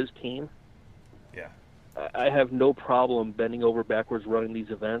does for his team. Yeah, I have no problem bending over backwards running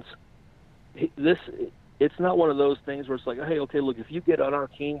these events. It's not one of those things where it's like, hey, okay, look, if you get on our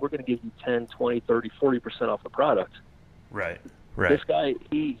team, we're going to give you 10, 20, 30, 40% off the product. Right. This guy,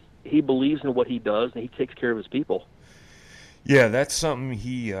 he believes in what he does, and he takes care of his people. Yeah, that's something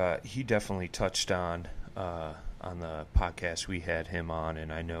he definitely touched on the podcast we had him on,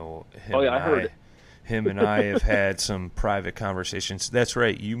 and I know him. Oh yeah, I heard it. Him and I have had some private conversations. That's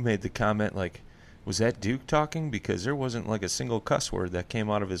right. You made the comment like, was that Duke talking? Because there wasn't like a single cuss word that came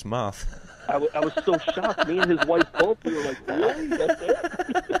out of his mouth. I was so shocked. Me and his wife both, we were like, really? That's it?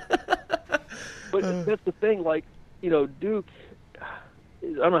 But that's the thing, like, Duke, I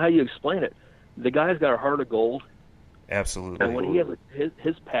don't know how you explain it. The guy's got a heart of gold. Absolutely. And when he has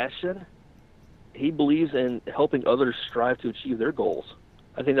his passion, he believes in helping others strive to achieve their goals.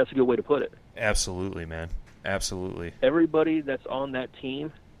 I think that's a good way to put it. Absolutely, man. Absolutely. Everybody that's on that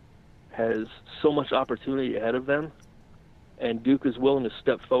team has so much opportunity ahead of them, and Duke is willing to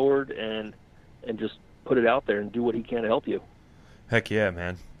step forward and just put it out there and do what he can to help you. Heck yeah,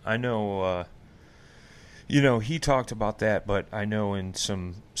 man. I know, he talked about that, but I know in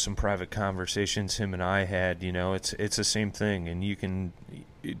some private conversations him and I had, it's the same thing, and you can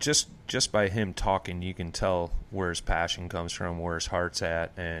just by him talking, you can tell where his passion comes from, where his heart's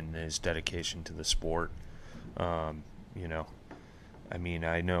at, and his dedication to the sport. I mean,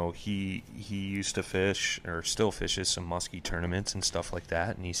 I know he used to fish or still fishes some muskie tournaments and stuff like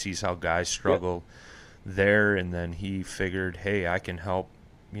that, and he sees how guys struggle there, and then he figured, hey, I can help,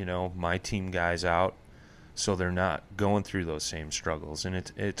 my team guys out so they're not going through those same struggles. And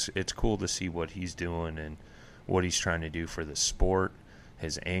it's cool to see what he's doing and what he's trying to do for the sport,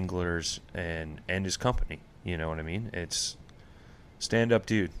 his anglers, and his company. You know what I mean? It's stand up,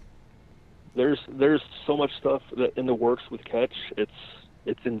 dude. There's so much stuff that in the works with Catch.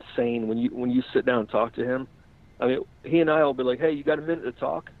 It's insane when you sit down and talk to him. I mean, he and I will be like, hey, you got a minute to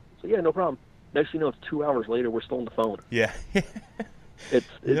talk? So yeah, no problem. Next thing you know, it's 2 hours later, we're still on the phone. Yeah. It's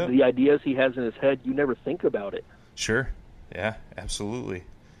the ideas he has in his head, you never think about it. Sure. Yeah, absolutely.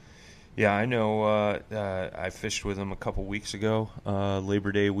 Yeah, I know. I fished with him a couple weeks ago,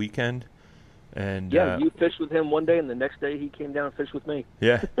 Labor Day weekend. And yeah, you fished with him one day, and the next day he came down and fished with me.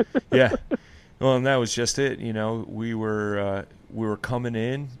 Yeah, yeah. Well, and that was just it. We were coming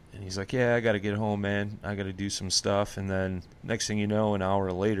in, and he's like, "Yeah, I got to get home, man. I got to do some stuff." And then next thing you know, an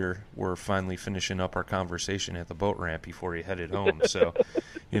hour later, we're finally finishing up our conversation at the boat ramp before he headed home. So,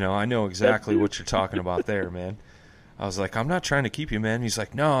 I know exactly what you're talking about there, man. I was like, "I'm not trying to keep you, man." He's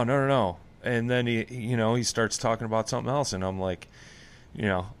like, "No." And then he starts talking about something else, and I'm like,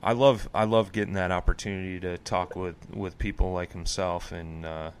 I love getting that opportunity to talk with people like himself, and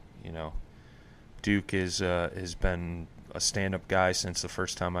Duke has been a stand-up guy since the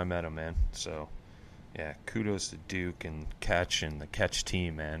first time I met him, man. So, yeah, kudos to Duke and Catch and the Catch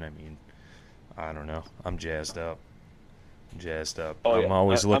team, man. I mean, I don't know, I'm jazzed up. Oh, I'm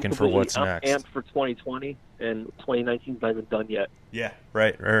always looking for what's next. I'm amped for 2020, and 2019's not even done yet. Yeah,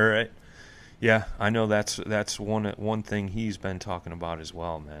 right. Yeah, I know that's one thing he's been talking about as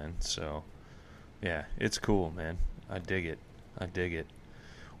well, man. So, yeah, it's cool, man. I dig it.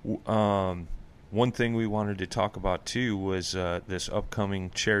 One thing we wanted to talk about too was this upcoming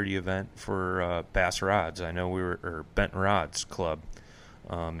charity event for Bass Rods. I know or Bent Rods Club.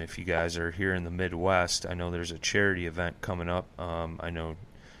 If you guys are here in the Midwest, I know there's a charity event coming up. I know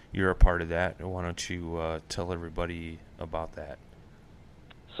you're a part of that. Why don't you tell everybody about that?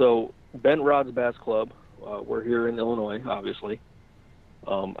 So, Bent Rods Bass Club, we're here in Illinois, obviously.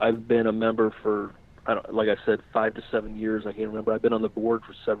 I've been a member for, like I said, 5 to 7 years. I can't remember. I've been on the board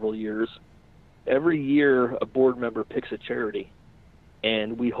for several years. Every year, a board member picks a charity,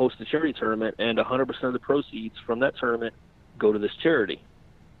 and we host a charity tournament, and 100% of the proceeds from that tournament go to this charity.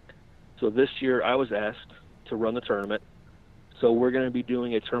 So this year, I was asked to run the tournament. So we're going to be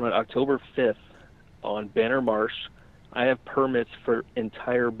doing a tournament October 5th on Banner Marsh. I have permits for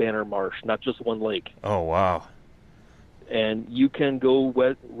entire Banner Marsh, not just one lake. Oh, wow. And you can go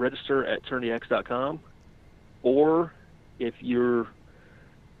register at tourneyx.com, or if you're,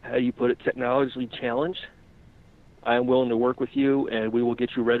 how you put it, technologically challenged, I am willing to work with you, and we will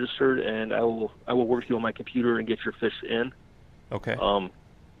get you registered, and I will work with you on my computer and get your fish in. Okay.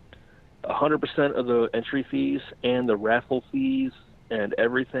 100% of the entry fees and the raffle fees and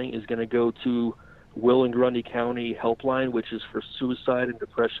everything is going to go to Will and Grundy County Helpline, which is for suicide and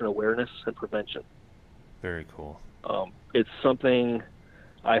depression awareness and prevention. Very cool. It's something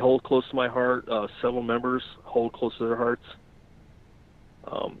I hold close to my heart. Several members hold close to their hearts.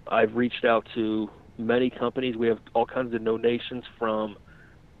 I've reached out to many companies. We have all kinds of donations from,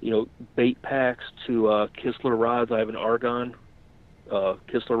 bait packs to Kistler rods. I have an Argon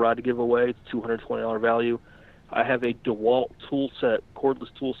Kistler rod to give away. It's $220 value. I have a DeWalt tool set, cordless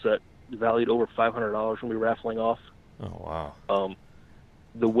tool set, valued over $500 when we're raffling off. Oh, wow.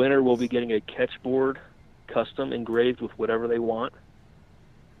 The winner will be getting a catch board, custom engraved with whatever they want,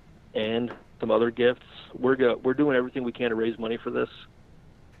 and some other gifts. We're doing everything we can to raise money for this.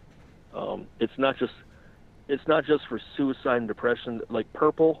 It's not just for suicide and depression. Like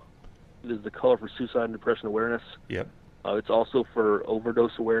purple is the color for suicide and depression awareness. Yep. It's also for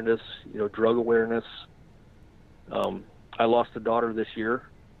overdose awareness, drug awareness. I lost a daughter this year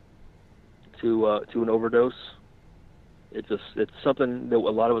to an overdose. It's something that a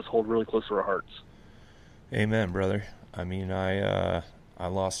lot of us hold really close to our hearts. Amen, brother. I mean, I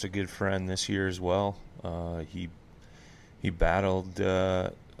lost a good friend this year as well. He battled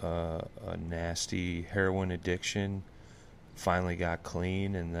a nasty heroin addiction, finally got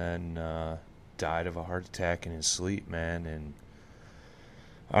clean, and then died of a heart attack in his sleep, man. And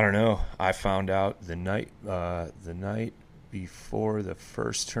I don't know. I found out the night before the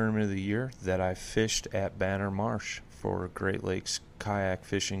first tournament of the year that I fished at Banner Marsh for Great Lakes Kayak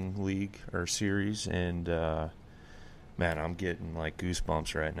Fishing League or Series, and man, I'm getting like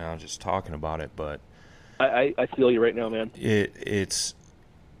goosebumps right now just talking about it. But I feel you right now, man. It's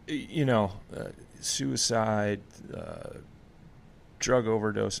suicide, drug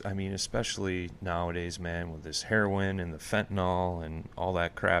overdose, I mean, especially nowadays, man, with this heroin and the fentanyl and all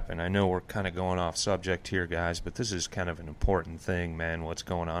that crap. And I know we're kind of going off subject here, guys, but this is kind of an important thing, man, what's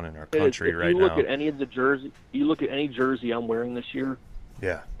going on in our country right now. If you look at any of the jersey, you look at any jersey I'm wearing this year,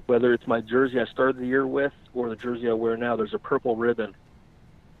 yeah, whether it's my jersey I started the year with or the jersey I wear now, there's a purple ribbon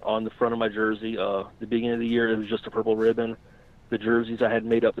on the front of my jersey. The beginning of the year, it was just a purple ribbon. The jerseys I had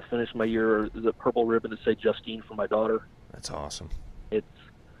made up to finish my year are the purple ribbon that say Justine for my daughter. That's awesome.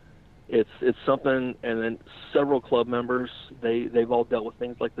 It's something, and then several club members, they've all dealt with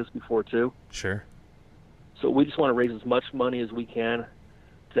things like this before too. Sure. So we just want to raise as much money as we can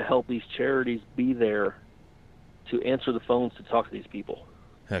to help these charities be there to answer the phones to talk to these people.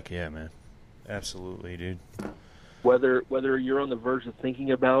 Heck yeah, man. Absolutely, dude. Whether you're on the verge of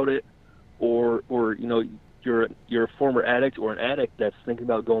thinking about it, or you know you're a former addict or an addict that's thinking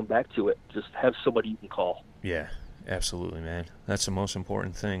about going back to it, just have somebody you can call. Yeah. Absolutely, man. That's the most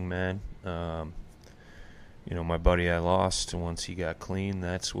important thing, man. You know, my buddy I lost, once he got clean,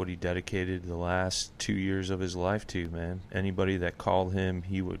 that's what he dedicated the last 2 years of his life to, man. Anybody that called him,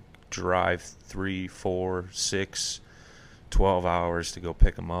 he would drive 3, 4, 6, 12 hours to go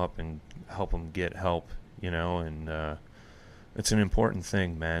pick him up and help him get help, you know, and it's an important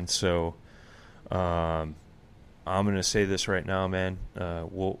thing, man. So I'm going to say this right now, man.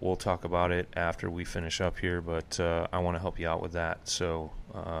 We'll talk about it after we finish up here, but I want to help you out with that. So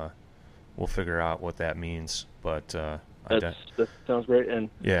we'll figure out what that means. But that sounds great. And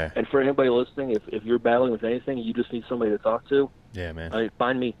yeah. And for anybody listening, if you're battling with anything, you just need somebody to talk to. Yeah, man.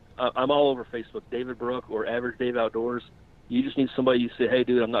 Find me. I'm all over Facebook, David Brooke or Average Dave Outdoors. You just need somebody you say, hey,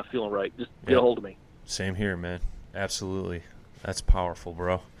 dude, I'm not feeling right. Just get a hold of me. Same here, man. Absolutely. That's powerful,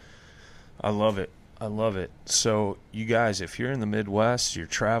 bro. I love it. I love it. So, you guys, if you're in the Midwest, you're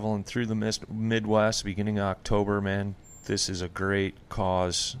traveling through the Midwest beginning of October, man, this is a great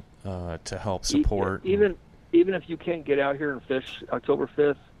cause to help support. Even if you can't get out here and fish October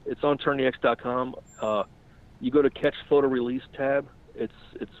 5th, it's on TourneyX.com. You go to Catch Photo Release tab. It's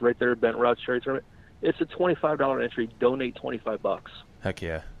right there at Bent Rod's Cherry Tournament. It's a $25 entry. Donate $25. Heck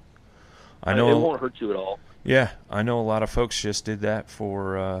yeah. I know it won't hurt you at all. Yeah, I know a lot of folks just did that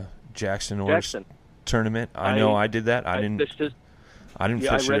for Jackson Orr's tournament. I know I did that. I didn't fish it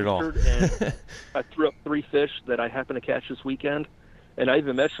at all. And I threw up 3 fish that I happened to catch this weekend. And I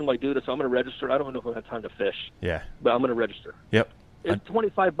even mentioned, like, dude, so I'm going to register. I don't know if I have time to fish. Yeah. But I'm going to register. Yep. It's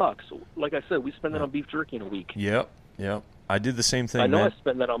 $25. Like I said, we spend that on beef jerky in a week. Yep. I did the same thing. I know, man. I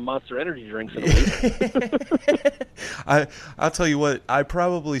spend that on Monster Energy drinks in a week. I'll tell you what, I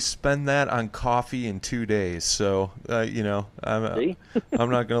probably spend that on coffee in 2 days. So, you know, I'm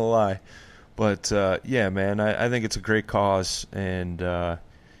not going to lie. But, yeah, man, I think it's a great cause. And,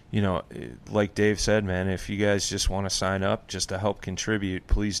 you know, like Dave said, man, if you guys just want to sign up just to help contribute,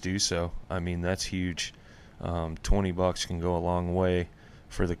 please do so. I mean, that's huge. $20 can go a long way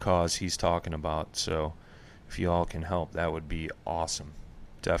for the cause he's talking about. So if you all can help, that would be awesome.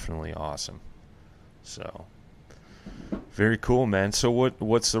 Definitely awesome. So very cool, man. So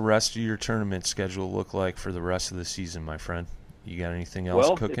what's the rest of your tournament schedule look like for the rest of the season, my friend? You got anything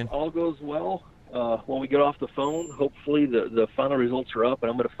else cooking? If all goes well, when we get off the phone, hopefully the final results are up, and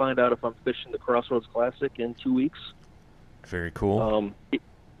I'm going to find out if I'm fishing the Crossroads Classic in 2 weeks. Very cool.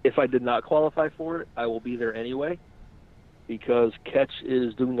 If I did not qualify for it, I will be there anyway, because Catch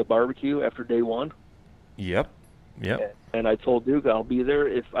is doing a barbecue after day 1. Yep. And I told Duke I'll be there.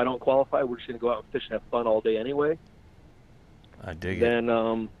 If I don't qualify, we're just going to go out and fish and have fun all day anyway. I dig it.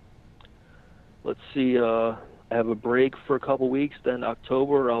 Then, let's see, I have a break for a couple weeks. Then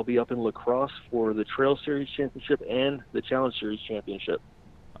October, I'll be up in La Crosse for the Trail Series Championship and the Challenge Series Championship.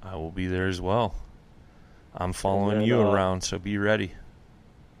 I will be there as well. I'm following you around, so be ready.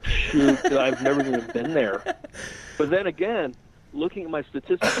 Shoot, I've never even been there. But then again, looking at my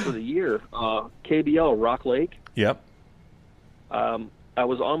statistics for the year, KBL, Rock Lake. Yep. I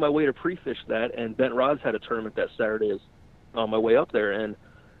was on my way to pre-fish that, and Bent Rods had a tournament that Saturday on my way up there, and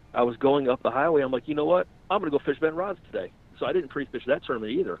I was going up the highway. I'm like, you know what? I'm going to go fish Bent Rods today. So I didn't pre-fish that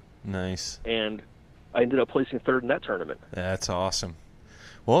tournament either. Nice. And I ended up placing 3rd in that tournament. That's awesome.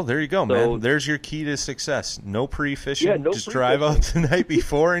 Well, there you go, man. There's your key to success. No pre-fishing. Yeah, no Just drive up the night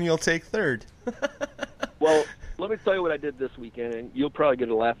before, and you'll take 3rd. Well, let me tell you what I did this weekend, and you'll probably get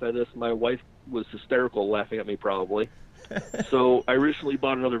a laugh at this. My wife was hysterical laughing at me probably. So I recently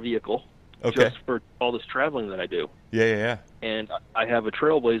bought another vehicle just for all this traveling that I do. Yeah. And I have a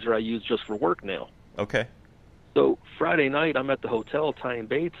Trailblazer I use just for work now. Okay. So Friday night, I'm at the hotel tying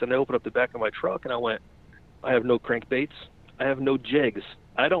baits, and I open up the back of my truck, and I went, I have no crankbaits. I have no jigs.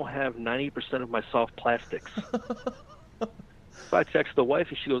 I don't have 90% of my soft plastics. So I text the wife,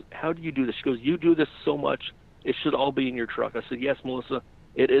 and she goes, "How do you do this?" She goes, "You do this so much, it should all be in your truck." I said, "Yes, Melissa,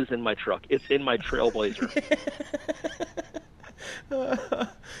 it is in my truck. It's in my Trailblazer."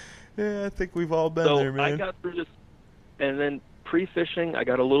 Yeah, I think we've all been So there, man. I got through this, and then pre-fishing, I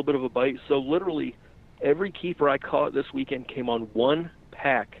got a little bit of a bite. So literally, every keeper I caught this weekend came on one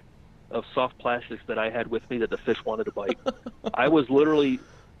pack of soft plastics that I had with me that the fish wanted to bite. I was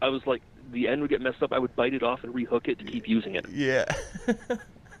like, the end would get messed up. I would bite it off and rehook it to keep using it. Yeah.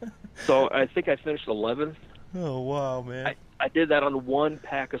 So I think I finished 11th. Oh, wow, man. I did that on one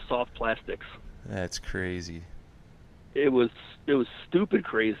pack of soft plastics. That's crazy. It was stupid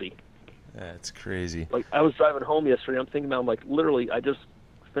crazy. That's crazy. Like, I was driving home yesterday. I'm thinking about, I'm like, literally, I just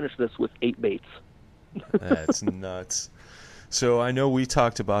finished this with 8 baits. That's nuts. So I know we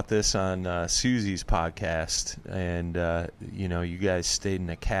talked about this on Susie's podcast, and you guys stayed in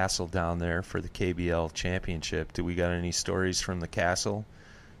a castle down there for the KBL championship. Do we got any stories from the castle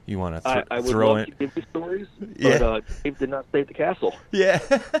you want to I would throw love in? to give you stories, Yeah. but Dave did not stay at the castle. Yeah.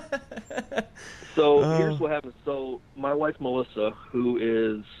 So here's what happened. So my wife Melissa, who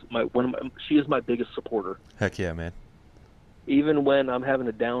is she is my biggest supporter. Heck yeah, man. Even when I'm having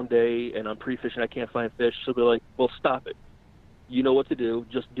a down day and I'm pre-fishing, I can't find fish, she'll be like, "Well, stop it. You know what to do.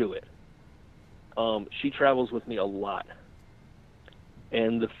 Just do it." She travels with me a lot,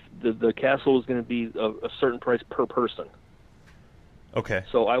 and the castle is going to be a certain price per person. Okay.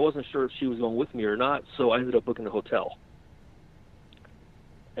 So I wasn't sure if she was going with me or not, so I ended up booking a hotel.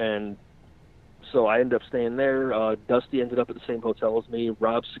 And so I ended up staying there. Dusty ended up at the same hotel as me.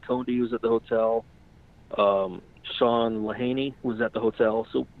 Rob Secondi was at the hotel. Sean Lahaney was at the hotel.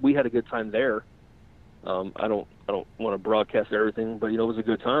 So we had a good time there. I don't want to broadcast everything, but it was a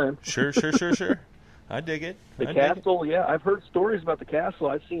good time. Sure. I dig it. The castle, yeah, I've heard stories about the castle.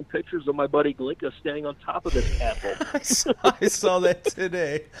 I've seen pictures of my buddy Glinka standing on top of this castle. I saw that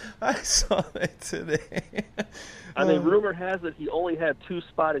today. I mean, rumor has it he only had 2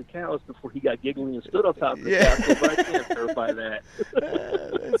 spotted cows before he got giggling and stood on top of the castle, but I can't verify that.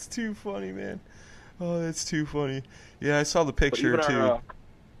 That's too funny, man. Oh, that's too funny. Yeah, I saw the picture too.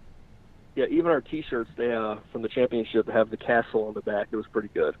 Even our T-shirts from the championship have the castle on the back. It was pretty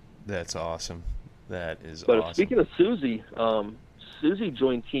good. That's awesome. That is but awesome. Speaking of Susie, Susie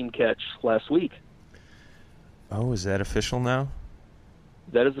joined Team Catch last week. Oh, is that official now?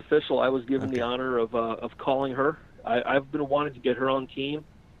 That is official. I was given the honor of calling her. I've been wanting to get her on team,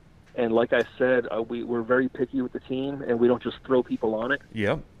 and like I said, we're very picky with the team, and we don't just throw people on it.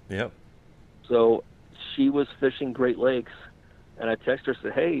 Yep. So she was fishing Great Lakes, and I texted her and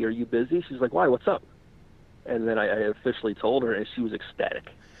said, "Hey, are you busy?" She's like, "Why? What's up?" And then I officially told her, and she was ecstatic.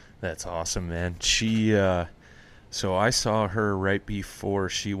 That's awesome, man. She, so I saw her right before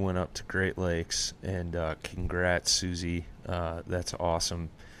she went up to Great Lakes, and congrats, Susie. That's awesome.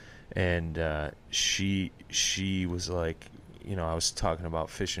 And she was like, I was talking about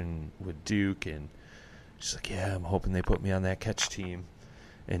fishing with Duke, and she's like, "Yeah, I'm hoping they put me on that catch team."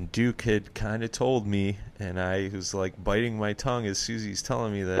 And Duke had kind of told me, and I was like biting my tongue as Susie's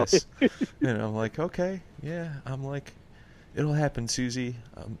telling me this. And I'm like, okay, yeah. I'm like, it'll happen, Susie.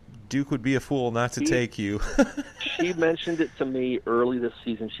 Duke would be a fool not to take you. She mentioned it to me early this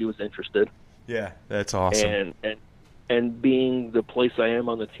season. She was interested. Yeah, that's awesome. And being the place I am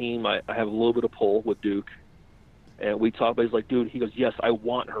on the team, I have a little bit of pull with Duke. And we talked about, he's like, dude, he goes, yes, I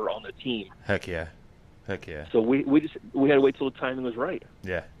want her on the team. Heck yeah. So we had to wait till the timing was right.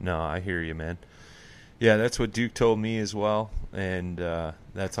 Yeah, no, I hear you, man. Yeah, that's what Duke told me as well, and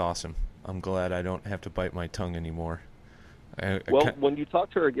that's awesome. I'm glad I don't have to bite my tongue anymore. When you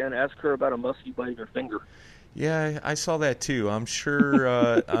talk to her again, ask her about a muskie biting her finger. Yeah, I saw that too. I'm sure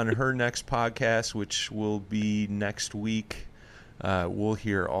on her next podcast, which will be next week, we'll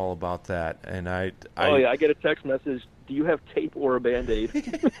hear all about that. And I get a text message. Do you have tape or a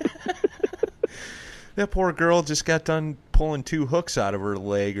Band-Aid? That poor girl just got done pulling 2 hooks out of her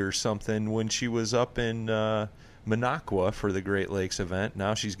leg or something when she was up in Minocqua for the Great Lakes event.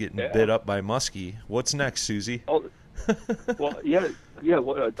 Now she's getting bit up by muskie. What's next, Susie? Oh, well, yeah.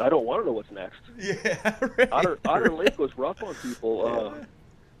 Well, I don't want to know what's next. Yeah, right. Otter Lake was rough on people.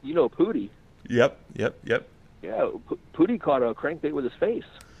 Pootie. Yep. Yeah, Pootie caught a crankbait with his face.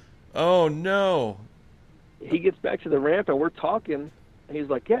 Oh no! He gets back to the ramp and we're talking. And he's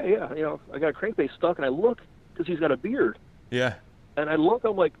like, yeah, I got a crankbait stuck, and I look because he's got a beard. Yeah. And I look,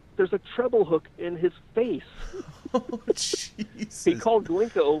 I'm like, there's a treble hook in his face. Oh, Jesus. He called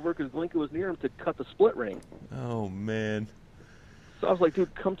Glinka over because Glinka was near him to cut the split ring. Oh, man. So I was like,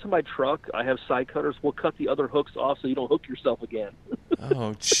 dude, come to my truck. I have side cutters. We'll cut the other hooks off so you don't hook yourself again.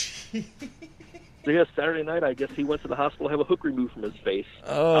 Oh, jeez. So yeah, Saturday night, I guess he went to the hospital to have a hook removed from his face.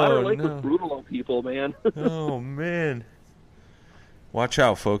 Oh, Otter Lake no. was brutal on people, man. Oh, man. Watch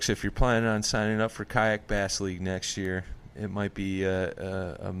out, folks. If you're planning on signing up for Kayak Bass League next year, it might be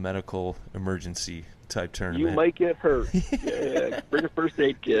a medical emergency type tournament. You might get hurt. Yeah. Bring a first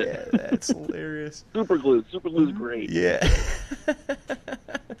aid kit. Yeah, that's hilarious. Super glue. Super glue's great. Yeah.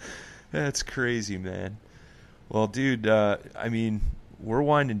 That's crazy, man. Well, dude, I mean, we're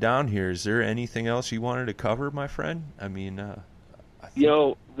winding down here. Is there anything else you wanted to cover, my friend? I mean, I think... You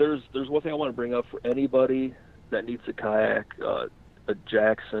know, there's one thing I want to bring up for anybody that needs a kayak, a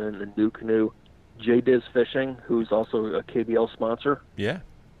Jackson, a new canoe. J-Diz Fishing, who's also a KBL sponsor. Yeah.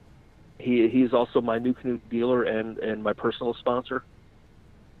 He's also my new canoe dealer and my personal sponsor.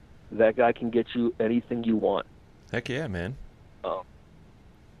 That guy can get you anything you want. Heck yeah, man.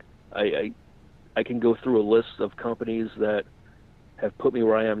 I can go through a list of companies that have put me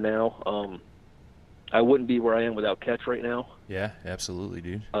where I am now. I wouldn't be where I am without Catch right now. Yeah, absolutely,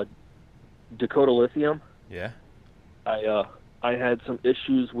 dude. Dakota Lithium. Yeah. I had some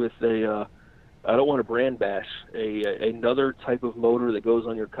issues with I don't want to brand bash, another type of motor that goes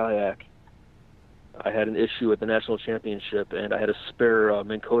on your kayak. I had an issue at the national championship, and I had a spare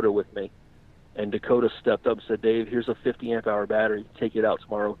Minn Kota with me. And Dakota stepped up and said, Dave, here's a 50 amp hour battery. Take it out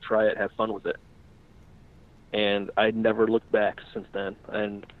tomorrow. Try it. Have fun with it. And I never looked back since then.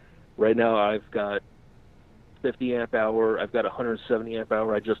 And right now I've got 50 amp hour. I've got 170 amp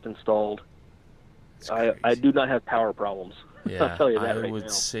hour I just installed. I do not have power problems. Yeah, I'll tell you that I right would now.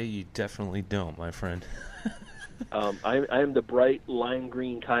 say you definitely don't, my friend. I am the bright lime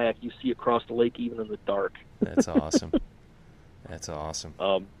green kayak you see across the lake even in the dark. That's awesome. That's awesome.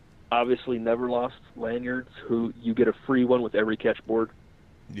 Obviously, Never Lost Lanyards, who you get a free one with every catch board.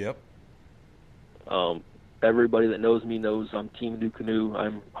 Yep. Everybody that knows me knows I'm Team New Canoe.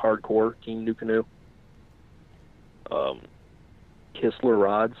 I'm hardcore Team New Canoe. Kistler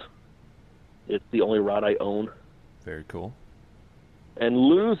rods. It's the only rod I own. Very cool. And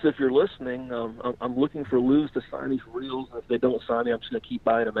Luz, if you're listening, I'm looking for Luz to sign these reels. If they don't sign me, I'm just going to keep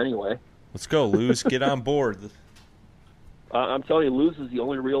buying them anyway. Let's go, Luz. Get on board. I'm telling you, Luz is the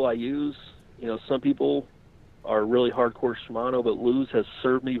only reel I use. You know, some people are really hardcore Shimano, but Luz has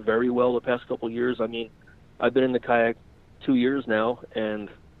served me very well the past couple of years. I mean, I've been in the kayak 2 years now, and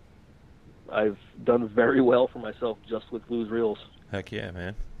I've done very well for myself just with Luz reels. Heck yeah,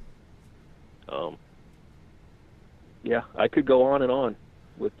 man. Yeah, I could go on and on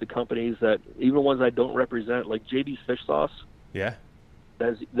with the companies that, even ones I don't represent, like JB's Fish Sauce. Yeah.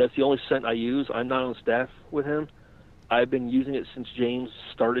 That's the only scent I use. I'm not on staff with him. I've been using it since James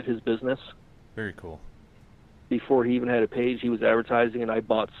started his business. Very cool. Before he even had a page, he was advertising, and I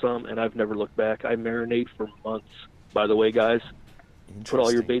bought some, and I've never looked back. I marinate for months. By the way, guys, put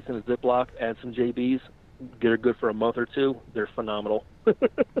all your baits in a Ziploc, add some JBs, get her good for a month or two. They're phenomenal.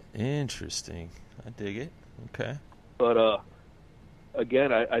 Interesting. I dig it. Okay. But,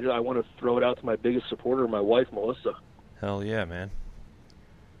 again, I want to throw it out to my biggest supporter, my wife, Melissa. Hell yeah, man.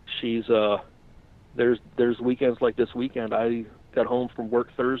 She's, there's weekends like this weekend. I got home from work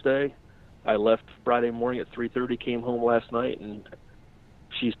Thursday. I left Friday morning at 3:30, came home last night, and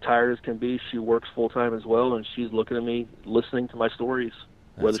she's tired as can be. She works full-time as well, and she's looking at me, listening to my stories.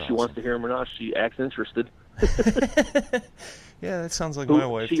 That's Whether she awesome. wants to hear them or not, she acts interested. Yeah, that sounds like my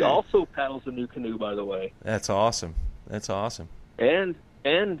wife, She too. also paddles a new canoe, by the way. That's awesome. That's awesome. And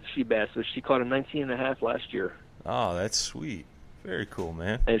she basses. She caught a 19.5 last year. Oh, that's sweet. Very cool,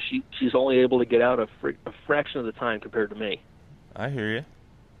 man. And she's only able to get out a fraction of the time compared to me. I hear you.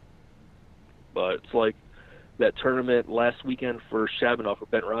 But it's like that tournament last weekend for Shabanoff for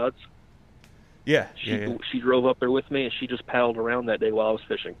Bent Rods. Yeah. She drove up there with me, and she just paddled around that day while I was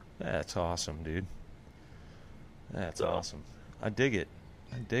fishing. That's awesome, dude. That's awesome. I dig it.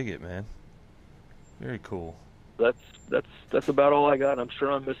 I dig it, man. Very cool. That's about all I got. I'm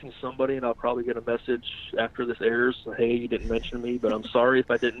sure I'm missing somebody, and I'll probably get a message after this airs. Hey, you didn't mention me, but I'm sorry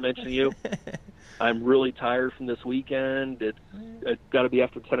if I didn't mention you. I'm really tired from this weekend. It's got to be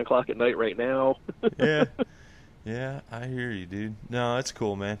after 10 o'clock at night right now. Yeah, I hear you, dude. No, that's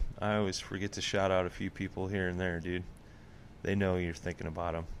cool, man. I always forget to shout out a few people here and there, dude. They know you're thinking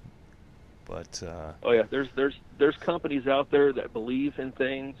about them. But oh yeah, there's companies out there that believe in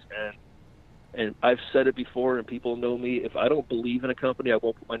things, and I've said it before, and people know me. If I don't believe in a company, I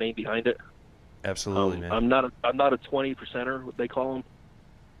won't put my name behind it. Absolutely, man. I'm not a 20%er, what they call them.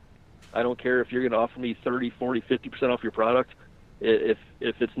 I don't care if you're going to offer me 30, 40, 50% off your product. If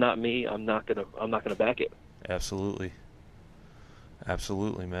it's not me, I'm not gonna back it. Absolutely,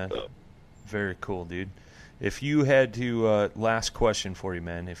 man. Very cool, dude. If you had to, last question for you,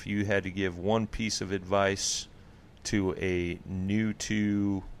 man. If you had to give one piece of advice to a new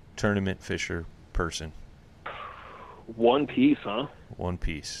to tournament fisher person. One piece, huh? One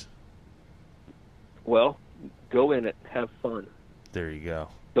piece. Well, go in it. Have fun. There you go.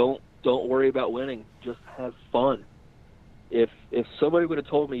 Don't worry about winning. Just have fun. If somebody would have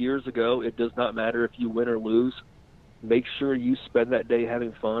told me years ago, it does not matter if you win or lose, make sure you spend that day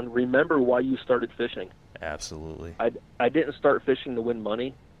having fun. Remember why you started fishing. Absolutely. I didn't start fishing to win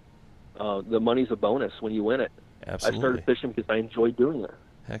money. The money's a bonus when you win it. Absolutely. I started fishing because I enjoyed doing it.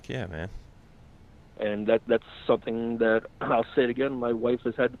 Heck yeah, man. And that's something that, I'll say it again, my wife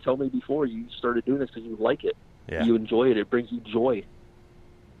has had to tell me before, you started doing this because you like it. Yeah. You enjoy it. It brings you joy.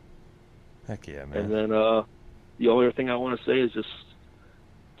 Heck yeah, man. And then the only other thing I want to say is just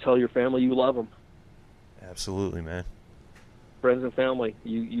tell your family you love them. Absolutely, man. Friends and family,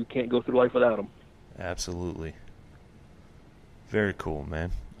 you can't go through life without them. Absolutely. Very cool,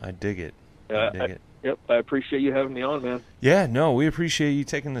 man. I dig it. Yep, I appreciate you having me on, man. Yeah, no, we appreciate you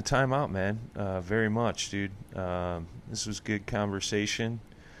taking the time out, man. Very much, dude. This was good conversation.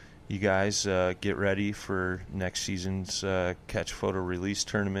 You guys get ready for next season's catch photo release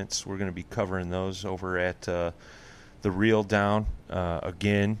tournaments. We're going to be covering those over at the Reel Down.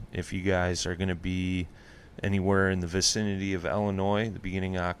 Again, if you guys are going to be anywhere in the vicinity of Illinois, the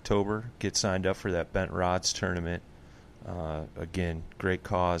beginning of October, get signed up for that Bent Rods tournament. Again, great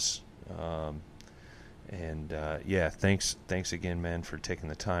cause. Yeah, thanks again, man, for taking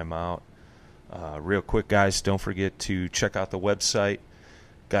the time out. Real quick, guys, don't forget to check out the website.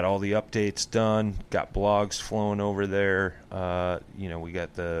 Got all the updates done. Got blogs flowing over there. We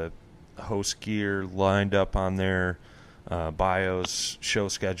got the host gear lined up on there. Bios, show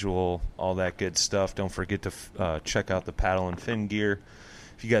schedule, all that good stuff. Don't forget to check out the paddle and fin gear.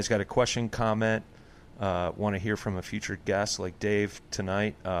 If you guys got a question, comment, want to hear from a future guest like Dave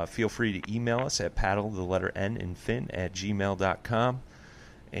tonight, feel free to email us at paddle_n_fin@gmail.com.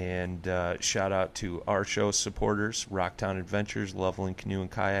 And shout out to our show supporters, Rocktown Adventures, Loveland Canoe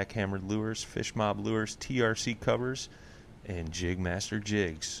and Kayak, Hammered Lures, Fish Mob Lures, TRC Covers, and Jigmaster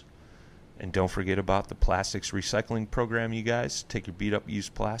Jigs. And don't forget about the plastics recycling program, you guys. Take your beat-up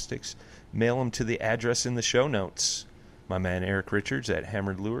used plastics, mail them to the address in the show notes. My man Eric Richards at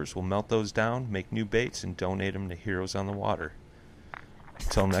Hammered Lures will melt those down, make new baits, and donate them to Heroes on the Water.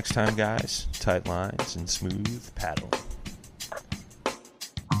 Until next time, guys, tight lines and smooth paddle.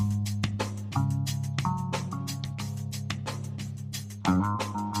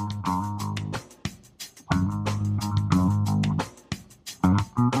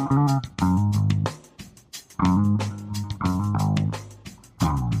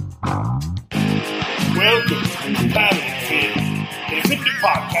 Welcome to Paddle and Fin, an executive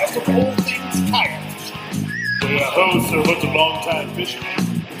podcast of all things kayak fishing. Where our hosts are a bunch of long-time fishermen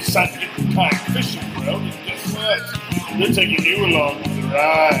who decided to get in the kayak fishing world, and guess what? They're taking you along for the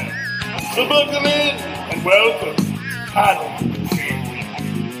ride. So buckle in and welcome Paddle